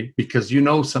the pay, because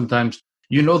sometimes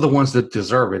the ones that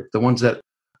deserve it, the ones that,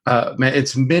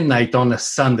 it's midnight on a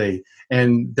Sunday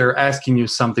and they're asking you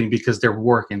something because they're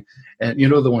working, and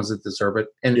the ones that deserve it.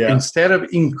 And instead of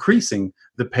increasing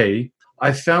the pay,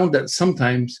 I found that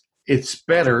sometimes it's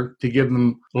better to give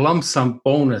them lump sum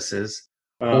bonuses,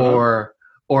 or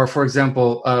for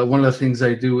example, one of the things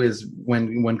I do is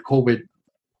when COVID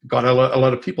got a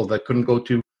lot of people that couldn't go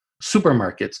to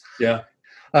supermarkets. Yeah.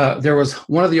 There was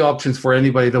one of the options for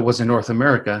anybody that was in North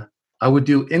America. I would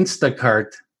do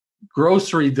Instacart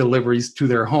grocery deliveries to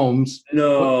their homes.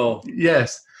 No.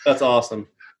 Yes. That's awesome.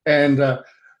 And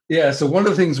so one of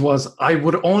the things was I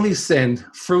would only send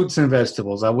fruits and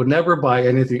vegetables. I would never buy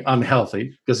anything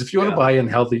unhealthy, because if you want to buy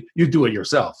unhealthy, you do it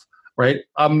yourself, right?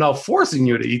 I'm not forcing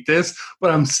you to eat this, but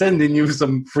I'm sending you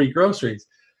some free groceries.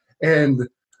 And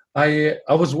I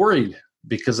was worried,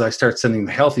 because I start sending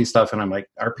the healthy stuff and I'm like,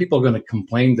 are people going to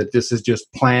complain that this is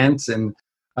just plants? And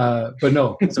but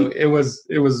no, so it was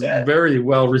very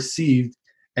well received.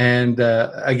 And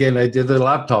again, I did the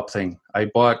laptop thing. I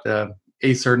bought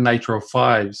Acer Nitro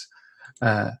 5s,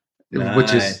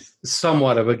 which is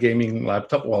somewhat of a gaming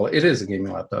laptop. Well, it is a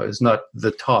gaming laptop. It's not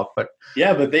the top, but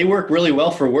yeah, but they work really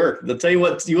well for work. I'll tell you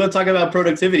what, you want to talk about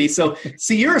productivity. So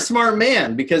see, you're a smart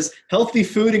man, because healthy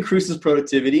food increases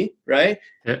productivity, right?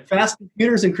 Yeah. Fast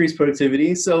computers increase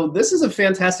productivity. So this is a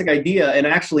fantastic idea. And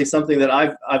actually something that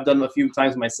I've done a few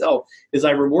times myself is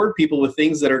I reward people with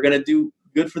things that are going to do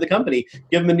good for the company.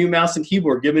 Give them a new mouse and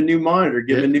keyboard, give them a new monitor,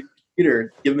 give them a new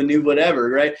computer, give them a new whatever,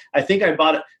 right? I think I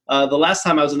bought it. The last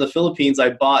time I was in the Philippines, I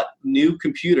bought new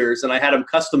computers and I had them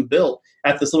custom built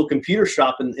at this little computer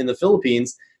shop in the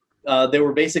Philippines. They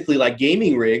were basically like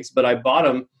gaming rigs, but I bought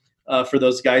them for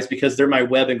those guys because they're my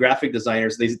web and graphic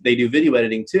designers. They do video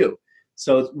editing too.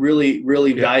 So it's really,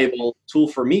 really valuable tool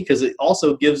for me, because it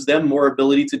also gives them more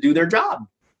ability to do their job.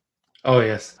 Oh,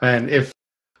 yes. And if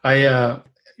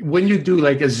when you do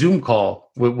like a Zoom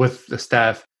call with the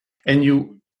staff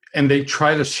and they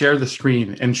try to share the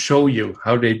screen and show you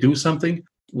how they do something,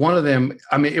 one of them,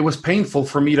 I mean, it was painful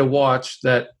for me to watch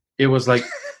that. It was like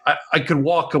I could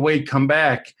walk away, come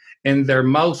back, and their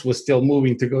mouse was still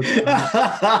moving to go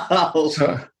to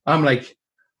So I'm like,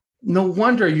 no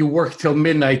wonder you work till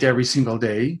midnight every single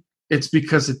day. It's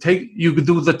because you could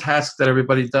do the task that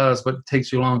everybody does, but it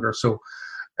takes you longer. So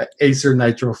Acer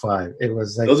Nitro 5. It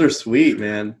was like, those are sweet,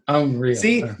 man. Unreal.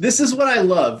 See, this is what I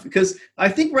love, because I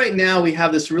think right now we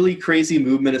have this really crazy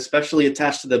movement, especially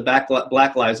attached to the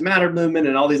Black Lives Matter movement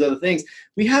and all these other things.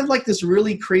 We have like this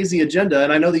really crazy agenda,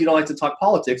 and I know that you don't like to talk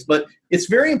politics, but it's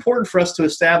very important for us to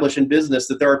establish in business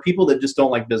that there are people that just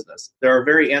don't like business. There are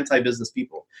very anti-business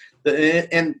people.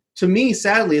 And to me,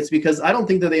 sadly, it's because I don't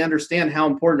think that they understand how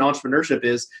important entrepreneurship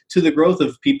is to the growth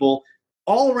of people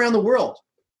all around the world.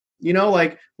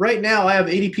 Like right now I have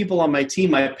 80 people on my team.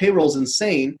 My payroll's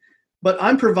insane, but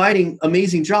I'm providing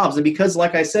amazing jobs. And because,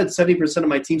 like I said, 70% of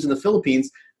my team's in the Philippines,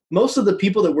 most of the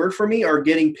people that work for me are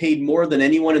getting paid more than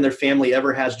anyone in their family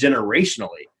ever has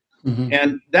generationally. Mm-hmm.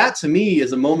 And that to me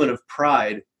is a moment of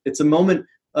pride. It's a moment,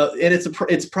 and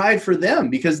it's pride for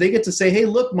them, because they get to say, hey,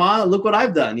 look, Ma, look what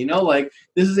I've done. Like,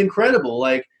 this is incredible.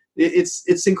 Like,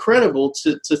 it's incredible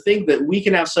to think that we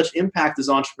can have such impact as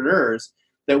entrepreneurs,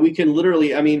 that we can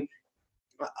literally, I mean,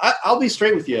 I'll be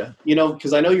straight with you,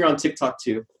 because I know you're on TikTok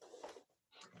too.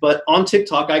 But on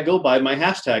TikTok, I go by my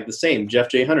hashtag, the same, Jeff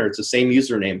J. Hunter. It's the same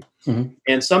username. Mm-hmm.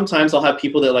 And sometimes I'll have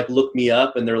people that like look me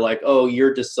up and they're like, oh,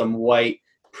 you're just some white,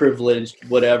 privileged,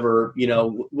 whatever,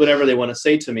 whatever they want to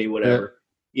say to me, whatever,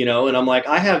 and I'm like,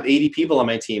 I have 80 people on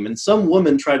my team. And some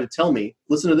woman tried to tell me,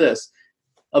 listen to this,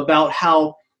 about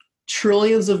how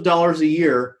trillions of dollars a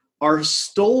year are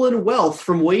stolen wealth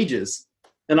from wages.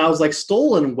 And I was like,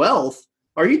 stolen wealth?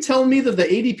 Are you telling me that the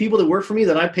 80 people that work for me,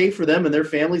 that I pay for them and their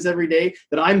families every day,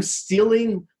 that I'm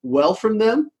stealing wealth from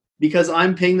them because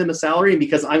I'm paying them a salary and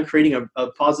because I'm creating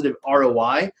a positive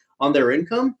ROI on their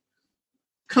income?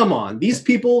 Come on. These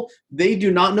people, they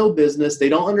do not know business. They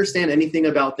don't understand anything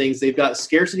about things. They've got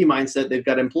scarcity mindset. They've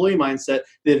got employee mindset.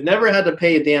 They've never had to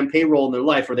pay a damn payroll in their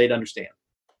life or they'd understand.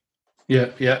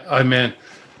 Yeah.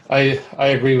 I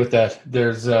agree with that.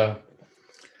 There's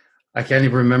I can't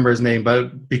even remember his name,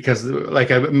 but because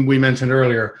we mentioned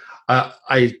earlier,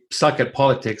 I suck at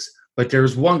politics, but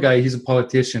there's one guy, he's a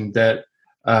politician that,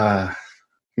 he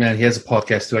has a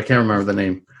podcast too. I can't remember the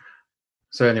name.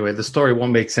 So anyway, the story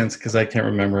won't make sense because I can't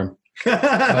remember him.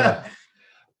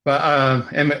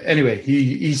 Anyway,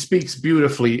 he speaks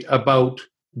beautifully about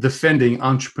defending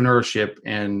entrepreneurship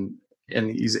and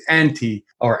he's anti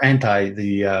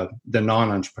the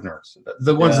non-entrepreneurs,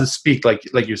 the ones that speak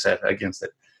like you said against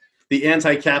it. The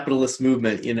anti-capitalist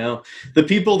movement, the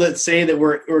people that say that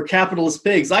we're capitalist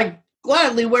pigs. I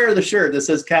gladly wear the shirt that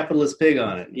says capitalist pig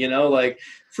on it,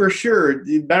 for sure.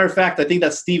 Matter of fact, I think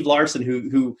that's Steve Larson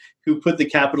who put the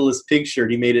capitalist pig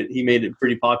shirt. He made it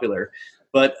pretty popular.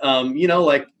 But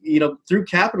through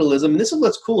capitalism, and this is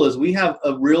what's cool, is we have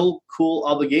a real cool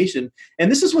obligation. And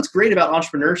this is what's great about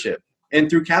entrepreneurship and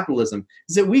through capitalism,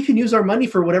 is that we can use our money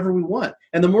for whatever we want.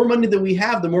 And the more money that we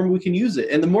have, the more we can use it.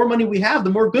 And the more money we have, the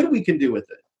more good we can do with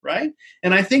it, right?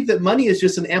 And I think that money is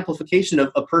just an amplification of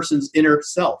a person's inner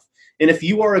self. And if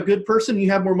you are a good person,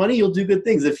 you have more money, you'll do good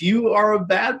things. If you are a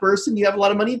bad person, you have a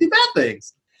lot of money, you do bad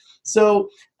things. So,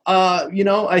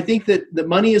 I think that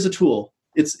money is a tool.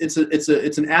 It's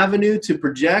an avenue to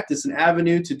project. It's an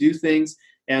avenue to do things.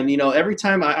 And, every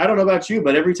time, I don't know about you,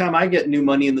 but every time I get new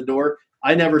money in the door,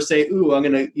 I never say, ooh, I'm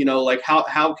going to,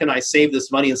 how can I save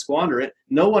this money and squander it?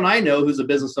 No one I know who's a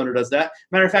business owner does that.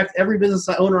 Matter of fact, every business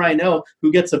owner I know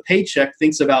who gets a paycheck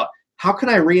thinks about, how can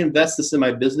I reinvest this in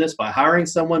my business by hiring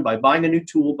someone, by buying a new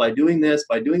tool, by doing this,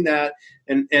 by doing that?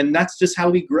 And that's just how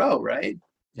we grow, right?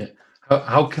 Yeah.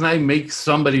 How can I make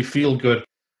somebody feel good?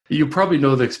 You probably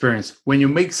know the experience. When you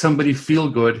make somebody feel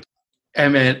good,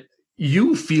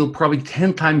 you feel probably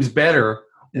 10 times better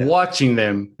watching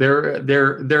them,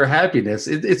 their happiness.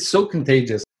 It's so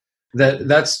contagious.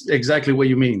 That's exactly what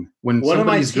you mean. When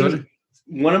somebody's good.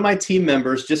 One of my team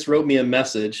members just wrote me a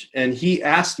message and he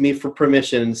asked me for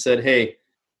permission and said, hey,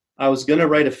 I was going to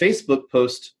write a Facebook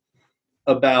post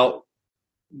about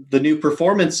the new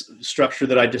performance structure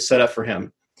that I just set up for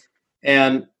him.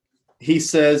 And he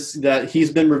says that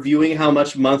he's been reviewing how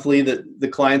much monthly that the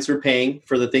clients are paying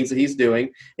for the things that he's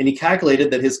doing. And he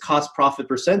calculated that his cost profit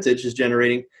percentage is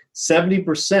generating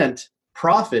 70%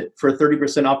 profit for a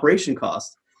 30% operation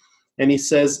cost. And he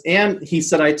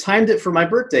said, I timed it for my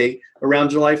birthday around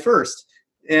July 1st.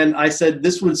 And I said,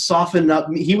 this would soften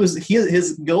up.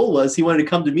 His goal was he wanted to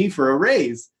come to me for a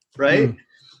raise, right? Mm.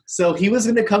 So he was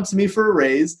going to come to me for a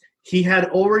raise. He had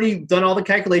already done all the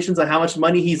calculations on how much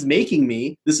money he's making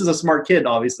me. This is a smart kid,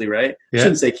 obviously, right? Yeah. I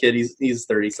shouldn't say kid. He's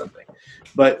 30 something,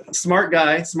 but smart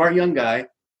young guy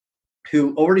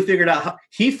who already figured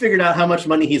out how much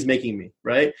money he's making me,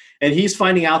 right? And he's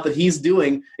finding out that he's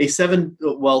doing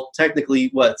technically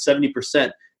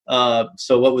 70%.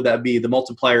 So what would that be? The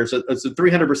multiplier is it's a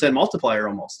 300% multiplier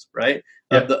almost, right?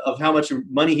 Yeah. Of how much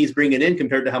money he's bringing in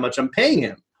compared to how much I'm paying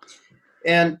him.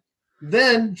 And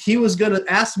then he was going to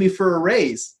ask me for a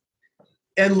raise.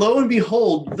 And lo and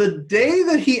behold, the day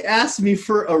that he asked me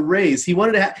for a raise, he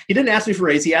didn't ask me for a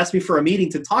raise. He asked me for a meeting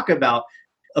to talk about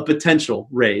a potential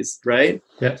raise, right?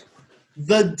 Yeah.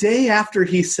 The day after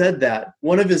he said that,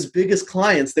 one of his biggest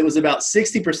clients that was about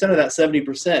 60% of that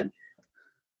 70%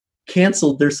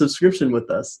 canceled their subscription with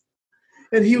us.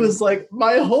 And he was like,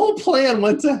 my whole plan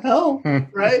went to hell,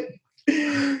 right?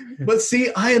 But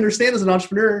see, I understand as an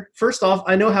entrepreneur, first off,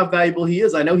 I know how valuable he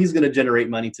is. I know he's going to generate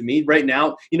money to me right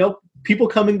now. People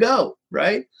come and go,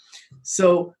 right?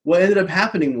 So what ended up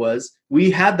happening was we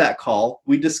had that call.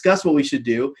 We discussed what we should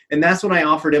do. And that's when I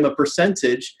offered him a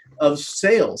percentage of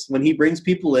sales. When he brings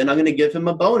people in, I'm going to give him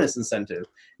a bonus incentive.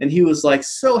 And he was like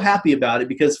so happy about it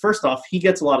because first off, he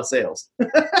gets a lot of sales.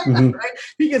 Mm-hmm. Right?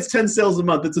 He gets 10 sales a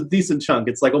month. It's a decent chunk.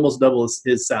 It's like almost double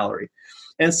his salary.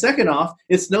 And second off,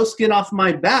 it's no skin off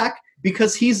my back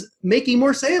because he's making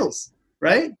more sales,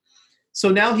 right? So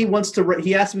now he wants to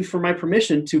he asked me for my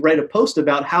permission to write a post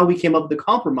about how we came up with the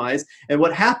compromise and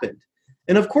what happened.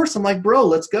 And of course, I'm like, bro,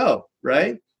 let's go,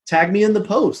 right? Tag me in the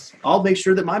post. I'll make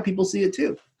sure that my people see it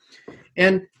too.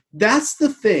 And that's the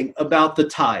thing about the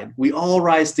tide. We all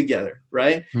rise together,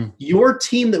 right? Your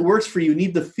team that works for you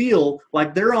need to feel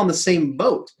like they're on the same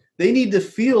boat. They need to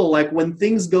feel like when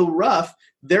things go rough,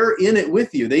 they're in it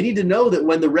with you. They need to know that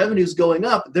when the revenue's going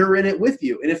up, they're in it with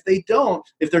you. And if they don't,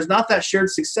 if there's not that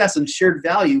shared success and shared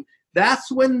value,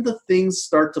 that's when the things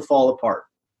start to fall apart.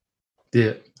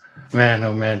 Yeah, man,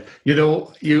 oh man. You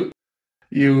know,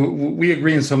 we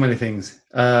agree on so many things.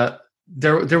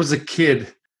 There was a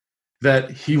kid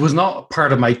that he was not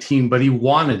part of my team, but he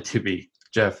wanted to be,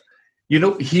 Jeff. You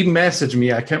know, he messaged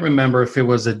me. I can't remember if it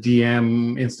was a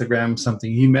DM, Instagram,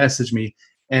 something. He messaged me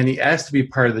and he asked to be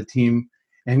part of the team.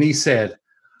 And he said,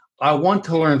 I want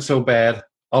to learn so bad.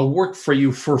 I'll work for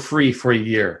you for free for a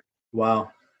year.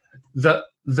 Wow.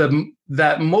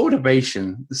 That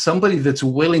motivation, somebody that's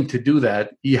willing to do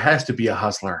that, he has to be a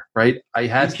hustler, right? You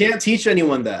can't teach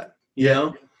anyone that, you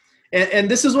know?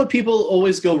 And this is what people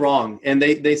always go wrong. And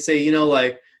they say, you know,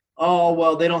 like, oh,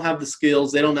 well, they don't have the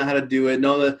skills. They don't know how to do it.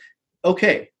 No,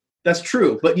 okay, that's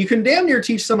true. But you can damn near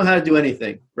teach someone how to do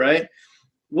anything, right?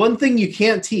 One thing you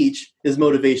can't teach is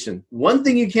motivation. One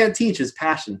thing you can't teach is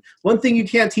passion. One thing you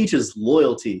can't teach is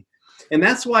loyalty. And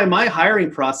that's why my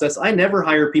hiring process, I never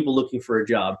hire people looking for a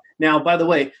job. Now, by the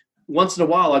way, once in a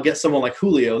while, I'll get someone like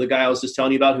Julio, the guy I was just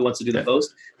telling you about who wants to do the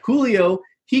post. Julio,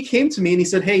 he came to me and he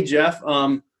said, hey, Jeff,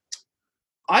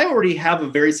 I already have a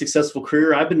very successful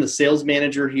career. I've been a sales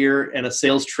manager here and a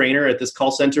sales trainer at this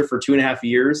call center for 2.5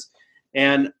 years.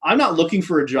 And I'm not looking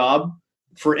for a job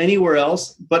for anywhere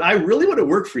else, but I really want to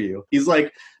work for you. He's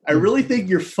like, I really think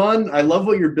you're fun. I love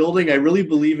what you're building. I really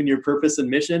believe in your purpose and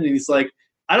mission. And he's like,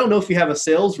 I don't know if you have a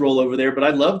sales role over there, but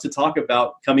I'd love to talk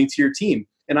about coming to your team.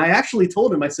 And I actually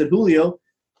told him, I said, Julio,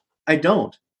 I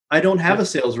don't have a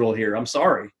sales role here. I'm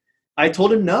sorry. I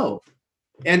told him no.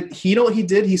 And you know what he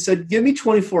did? He said, give me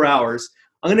 24 hours.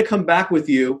 I'm going to come back with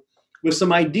you with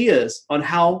some ideas on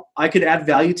how I could add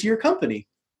value to your company.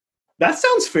 That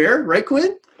sounds fair, right,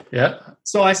 Quinn? Yeah.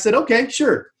 So I said, okay,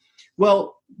 sure.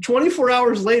 Well, 24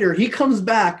 hours later, he comes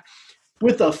back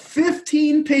with a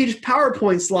 15-page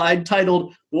PowerPoint slide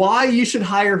titled, Why You Should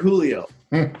Hire Julio.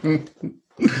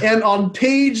 And on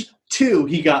page 2,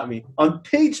 he got me. On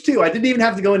page 2, I didn't even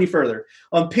have to go any further.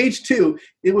 On page 2,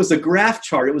 it was a graph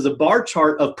chart. It was a bar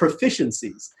chart of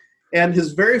proficiencies. And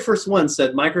his very first one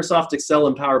said Microsoft Excel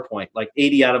and PowerPoint, like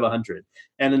 80 out of 100.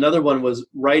 And another one was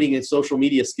writing and social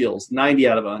media skills, 90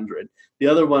 out of 100. The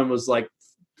other one was like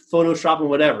Photoshop and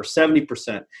whatever,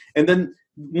 70%. And then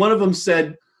one of them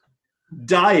said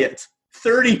diet,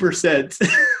 30%.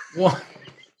 What?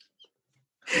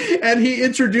 And he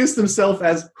introduced himself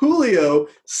as Julio,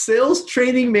 sales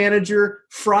training manager,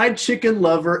 fried chicken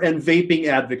lover, and vaping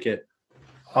advocate.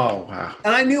 Oh, wow.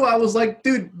 And I knew, I was like,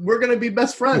 dude, we're going to be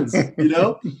best friends, you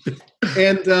know?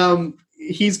 And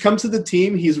he's come to the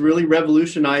team. He's really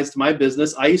revolutionized my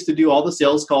business. I used to do all the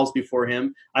sales calls before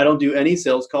him. I don't do any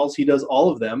sales calls. He does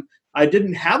all of them. I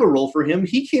didn't have a role for him.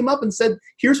 He came up and said,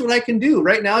 here's what I can do.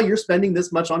 Right now, you're spending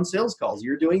this much on sales calls.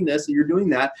 You're doing this and you're doing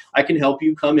that. I can help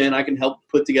you come in. I can help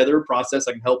put together a process.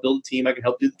 I can help build a team. I can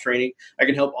help do the training. I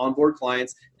can help onboard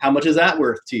clients. How much is that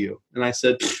worth to you? And I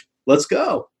said, let's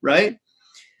go, right?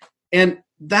 And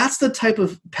that's the type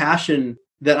of passion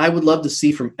that I would love to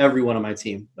see from everyone on my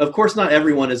team. Of course, not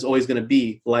everyone is always going to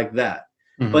be like that.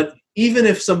 Mm-hmm. But even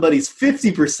if somebody's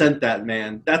 50% that,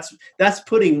 man, that's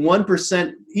putting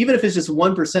 1%, even if it's just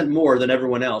 1% more than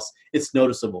everyone else, it's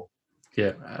noticeable.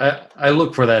 Yeah, I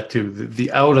look for that too.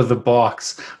 The out of the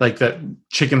box, like that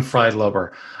chicken fried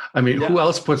lover. I mean, Who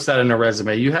else puts that in a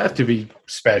resume? You have to be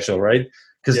special, right?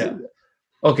 Because,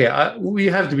 we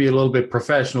have to be a little bit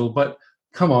professional, but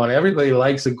come on, everybody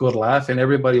likes a good laugh and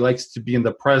everybody likes to be in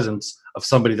the presence of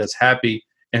somebody that's happy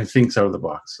and thinks out of the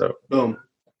box. So, boom.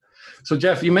 So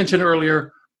Jeff, you mentioned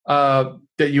earlier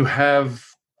that you have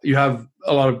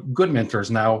a lot of good mentors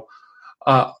now.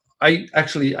 I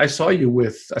saw you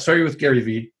with Gary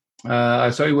Vee.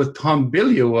 I saw you with Tom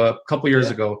Bilyeu a couple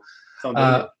years ago. Tom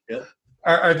Bilyeu, yeah.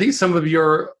 Are these some of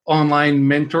your online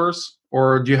mentors,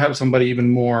 or do you have somebody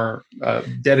even more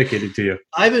dedicated to you?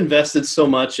 I've invested so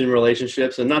much in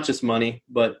relationships, and not just money,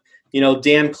 but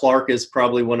Dan Clark is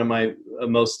probably one of my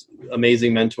most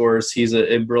amazing mentors. He's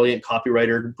a brilliant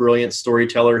copywriter, brilliant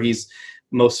storyteller. He's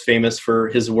most famous for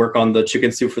his work on the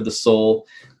Chicken Soup for the Soul.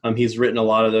 He's written a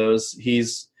lot of those.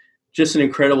 He's just an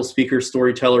incredible speaker,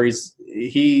 storyteller.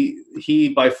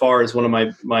 He by far is one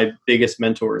of my biggest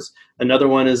mentors. Another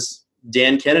one is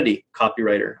Dan Kennedy,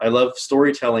 copywriter. I love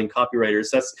storytelling copywriters.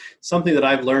 That's something that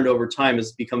I've learned over time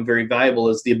has become very valuable,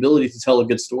 is the ability to tell a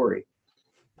good story.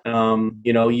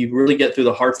 You really get through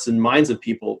the hearts and minds of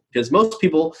people, because most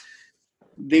people,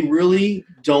 they really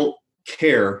don't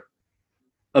care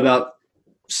about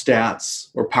stats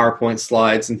or PowerPoint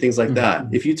slides and things like that.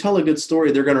 If you tell a good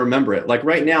story, they're going to remember it. Like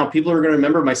right now, people are going to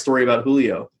remember my story about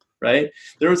Julio, right?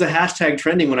 There was a hashtag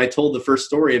trending when I told the first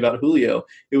story about Julio.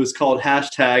 It was called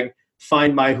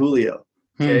 #FindMyJulio.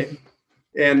 Okay.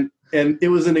 And it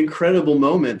was an incredible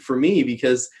moment for me,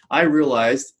 because I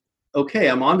realized, okay,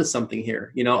 I'm onto something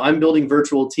here. I'm building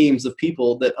virtual teams of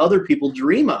people that other people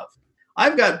dream of.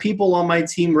 I've got people on my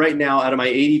team right now, out of my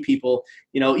 80 people,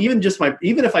 even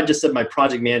if I just said my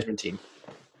project management team.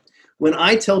 When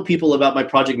I tell people about my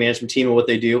project management team and what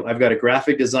they do, I've got a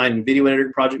graphic design and video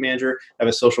editor project manager. I have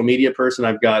a social media person.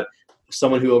 I've got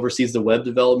someone who oversees the web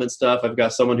development stuff. I've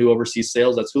got someone who oversees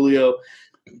sales. That's Julio.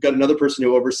 I've got another person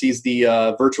who oversees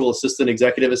the virtual assistant,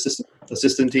 executive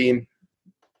assistant team.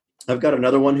 I've got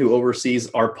another one who oversees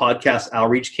our podcast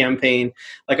outreach campaign.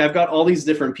 Like, I've got all these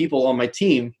different people on my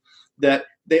team that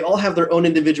they all have their own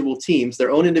individual teams,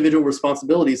 their own individual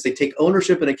responsibilities. They take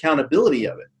ownership and accountability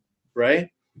of it, right?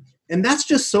 And that's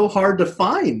just so hard to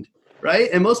find, right?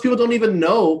 And most people don't even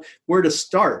know where to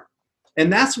start.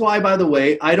 And that's why, by the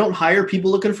way, I don't hire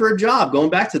people looking for a job. Going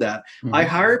back to that, I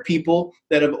hire people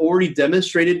that have already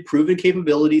demonstrated proven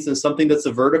capabilities in something that's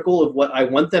a vertical of what I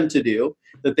want them to do,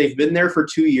 that they've been there for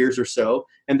 2 years or so,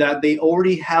 and that they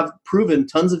already have proven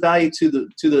tons of value to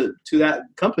that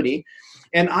company.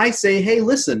 And I say, hey,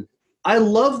 listen, I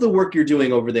love the work you're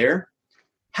doing over there.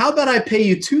 How about I pay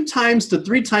you 2 times to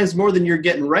 3 times more than you're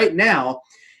getting right now,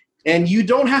 and you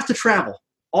don't have to travel.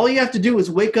 All you have to do is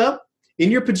wake up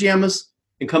in your pajamas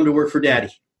and come to work for daddy.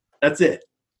 That's it.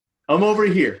 I'm over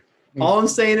here. All I'm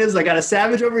saying is I got a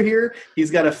savage over here.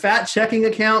 He's got a fat checking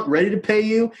account ready to pay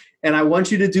you, and I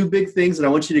want you to do big things, and I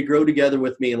want you to grow together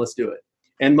with me, and let's do it.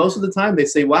 And most of the time they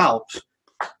say, wow,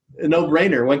 a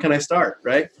no-brainer. When can I start,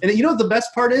 right? And you know what the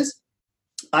best part is?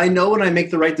 I know when I make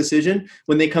the right decision,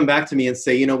 when they come back to me and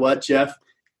say, you know what, Jeff,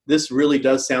 this really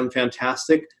does sound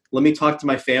fantastic. Let me talk to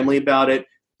my family about it,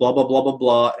 blah, blah, blah, blah,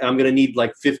 blah. And I'm going to need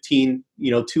like 15,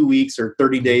 2 weeks or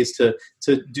 30 days to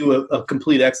do a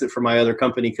complete exit from my other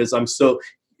company, because I'm so,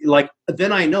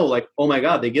 then I know, oh my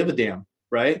God, they give a damn,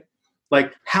 right?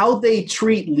 Like, how they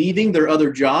treat leaving their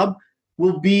other job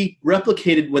will be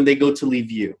replicated when they go to leave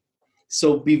you.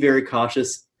 So be very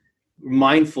cautious,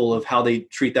 mindful of how they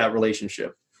treat that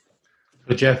relationship.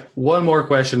 But Jeff, one more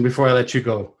question before I let you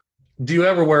go. Do you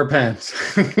ever wear pants?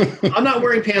 I'm not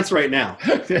wearing pants right now.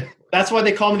 That's why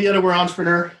they call me the underwear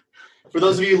entrepreneur. For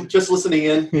those of you just listening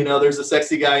in, there's a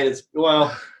sexy guy, and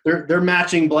they're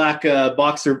matching black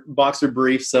boxer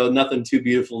briefs, so nothing too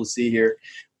beautiful to see here.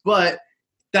 But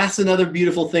that's another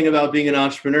beautiful thing about being an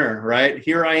entrepreneur, right?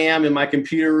 Here I am in my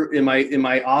computer, in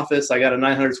my office. I got a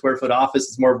 900 square foot office.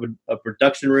 It's more of a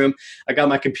production room. I got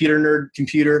my computer nerd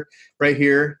computer right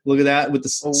here. Look at that, with the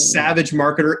savage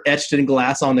marketer etched in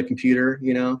glass on the computer.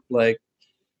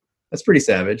 That's pretty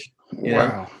savage.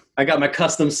 Wow. I got my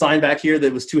custom sign back here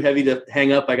that was too heavy to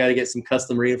hang up. I got to get some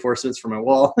custom reinforcements for my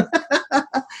wall.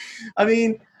 I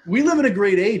mean, we live in a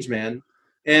great age, man.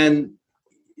 And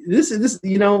this,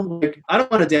 I don't want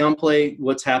to downplay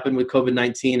what's happened with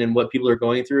COVID-19 and what people are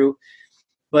going through,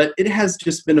 but it has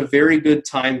just been a very good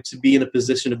time to be in a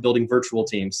position of building virtual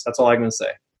teams. That's all I'm going to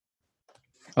say.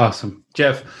 Awesome.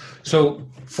 Jeff, so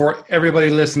for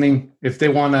everybody listening, if they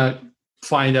want to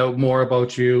find out more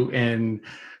about you and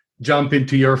jump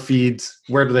into your feeds,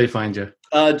 where do they find you?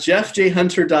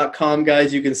 JeffJHunter.com,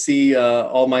 guys. You can see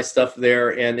all my stuff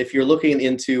there. And if you're looking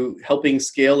into helping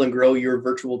scale and grow your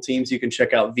virtual teams, you can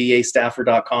check out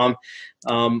VAstaffer.com.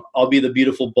 I'll be the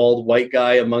beautiful bald white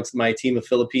guy amongst my team of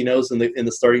Filipinos in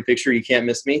the starting picture. You can't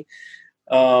miss me.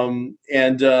 I'm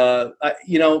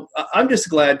just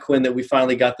glad, Quinn, that we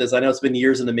finally got this. I know it's been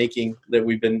years in the making that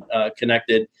we've been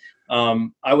connected.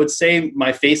 I would say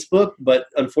my Facebook, but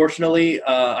unfortunately,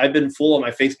 I've been full on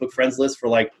my Facebook friends list for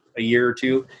like a year or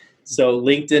two. So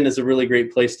LinkedIn is a really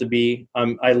great place to be.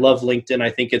 I love LinkedIn. I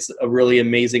think it's a really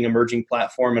amazing emerging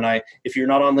platform. And if you're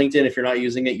not on LinkedIn, if you're not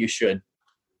using it, you should.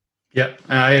 Yeah,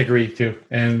 I agree too.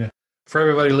 And for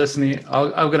everybody listening,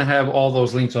 I'm going to have all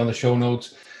those links on the show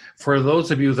notes. For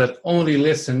those of you that only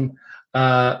listen,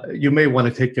 you may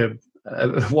want to take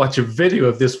watch a video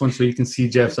of this one so you can see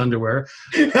Jeff's underwear.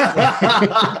 So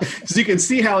you can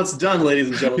see how it's done, ladies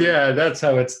and gentlemen. Yeah, that's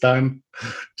how it's done.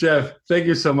 Jeff, thank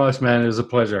you so much, man. It was a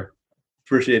pleasure.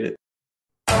 Appreciate it.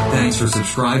 Thanks for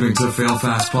subscribing to Fail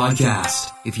Fast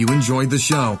Podcast. If you enjoyed the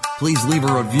show, please leave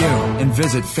a review and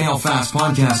visit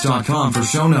failfastpodcast.com for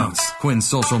show notes, Quinn's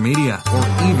social media, or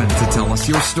even to tell us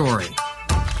your story.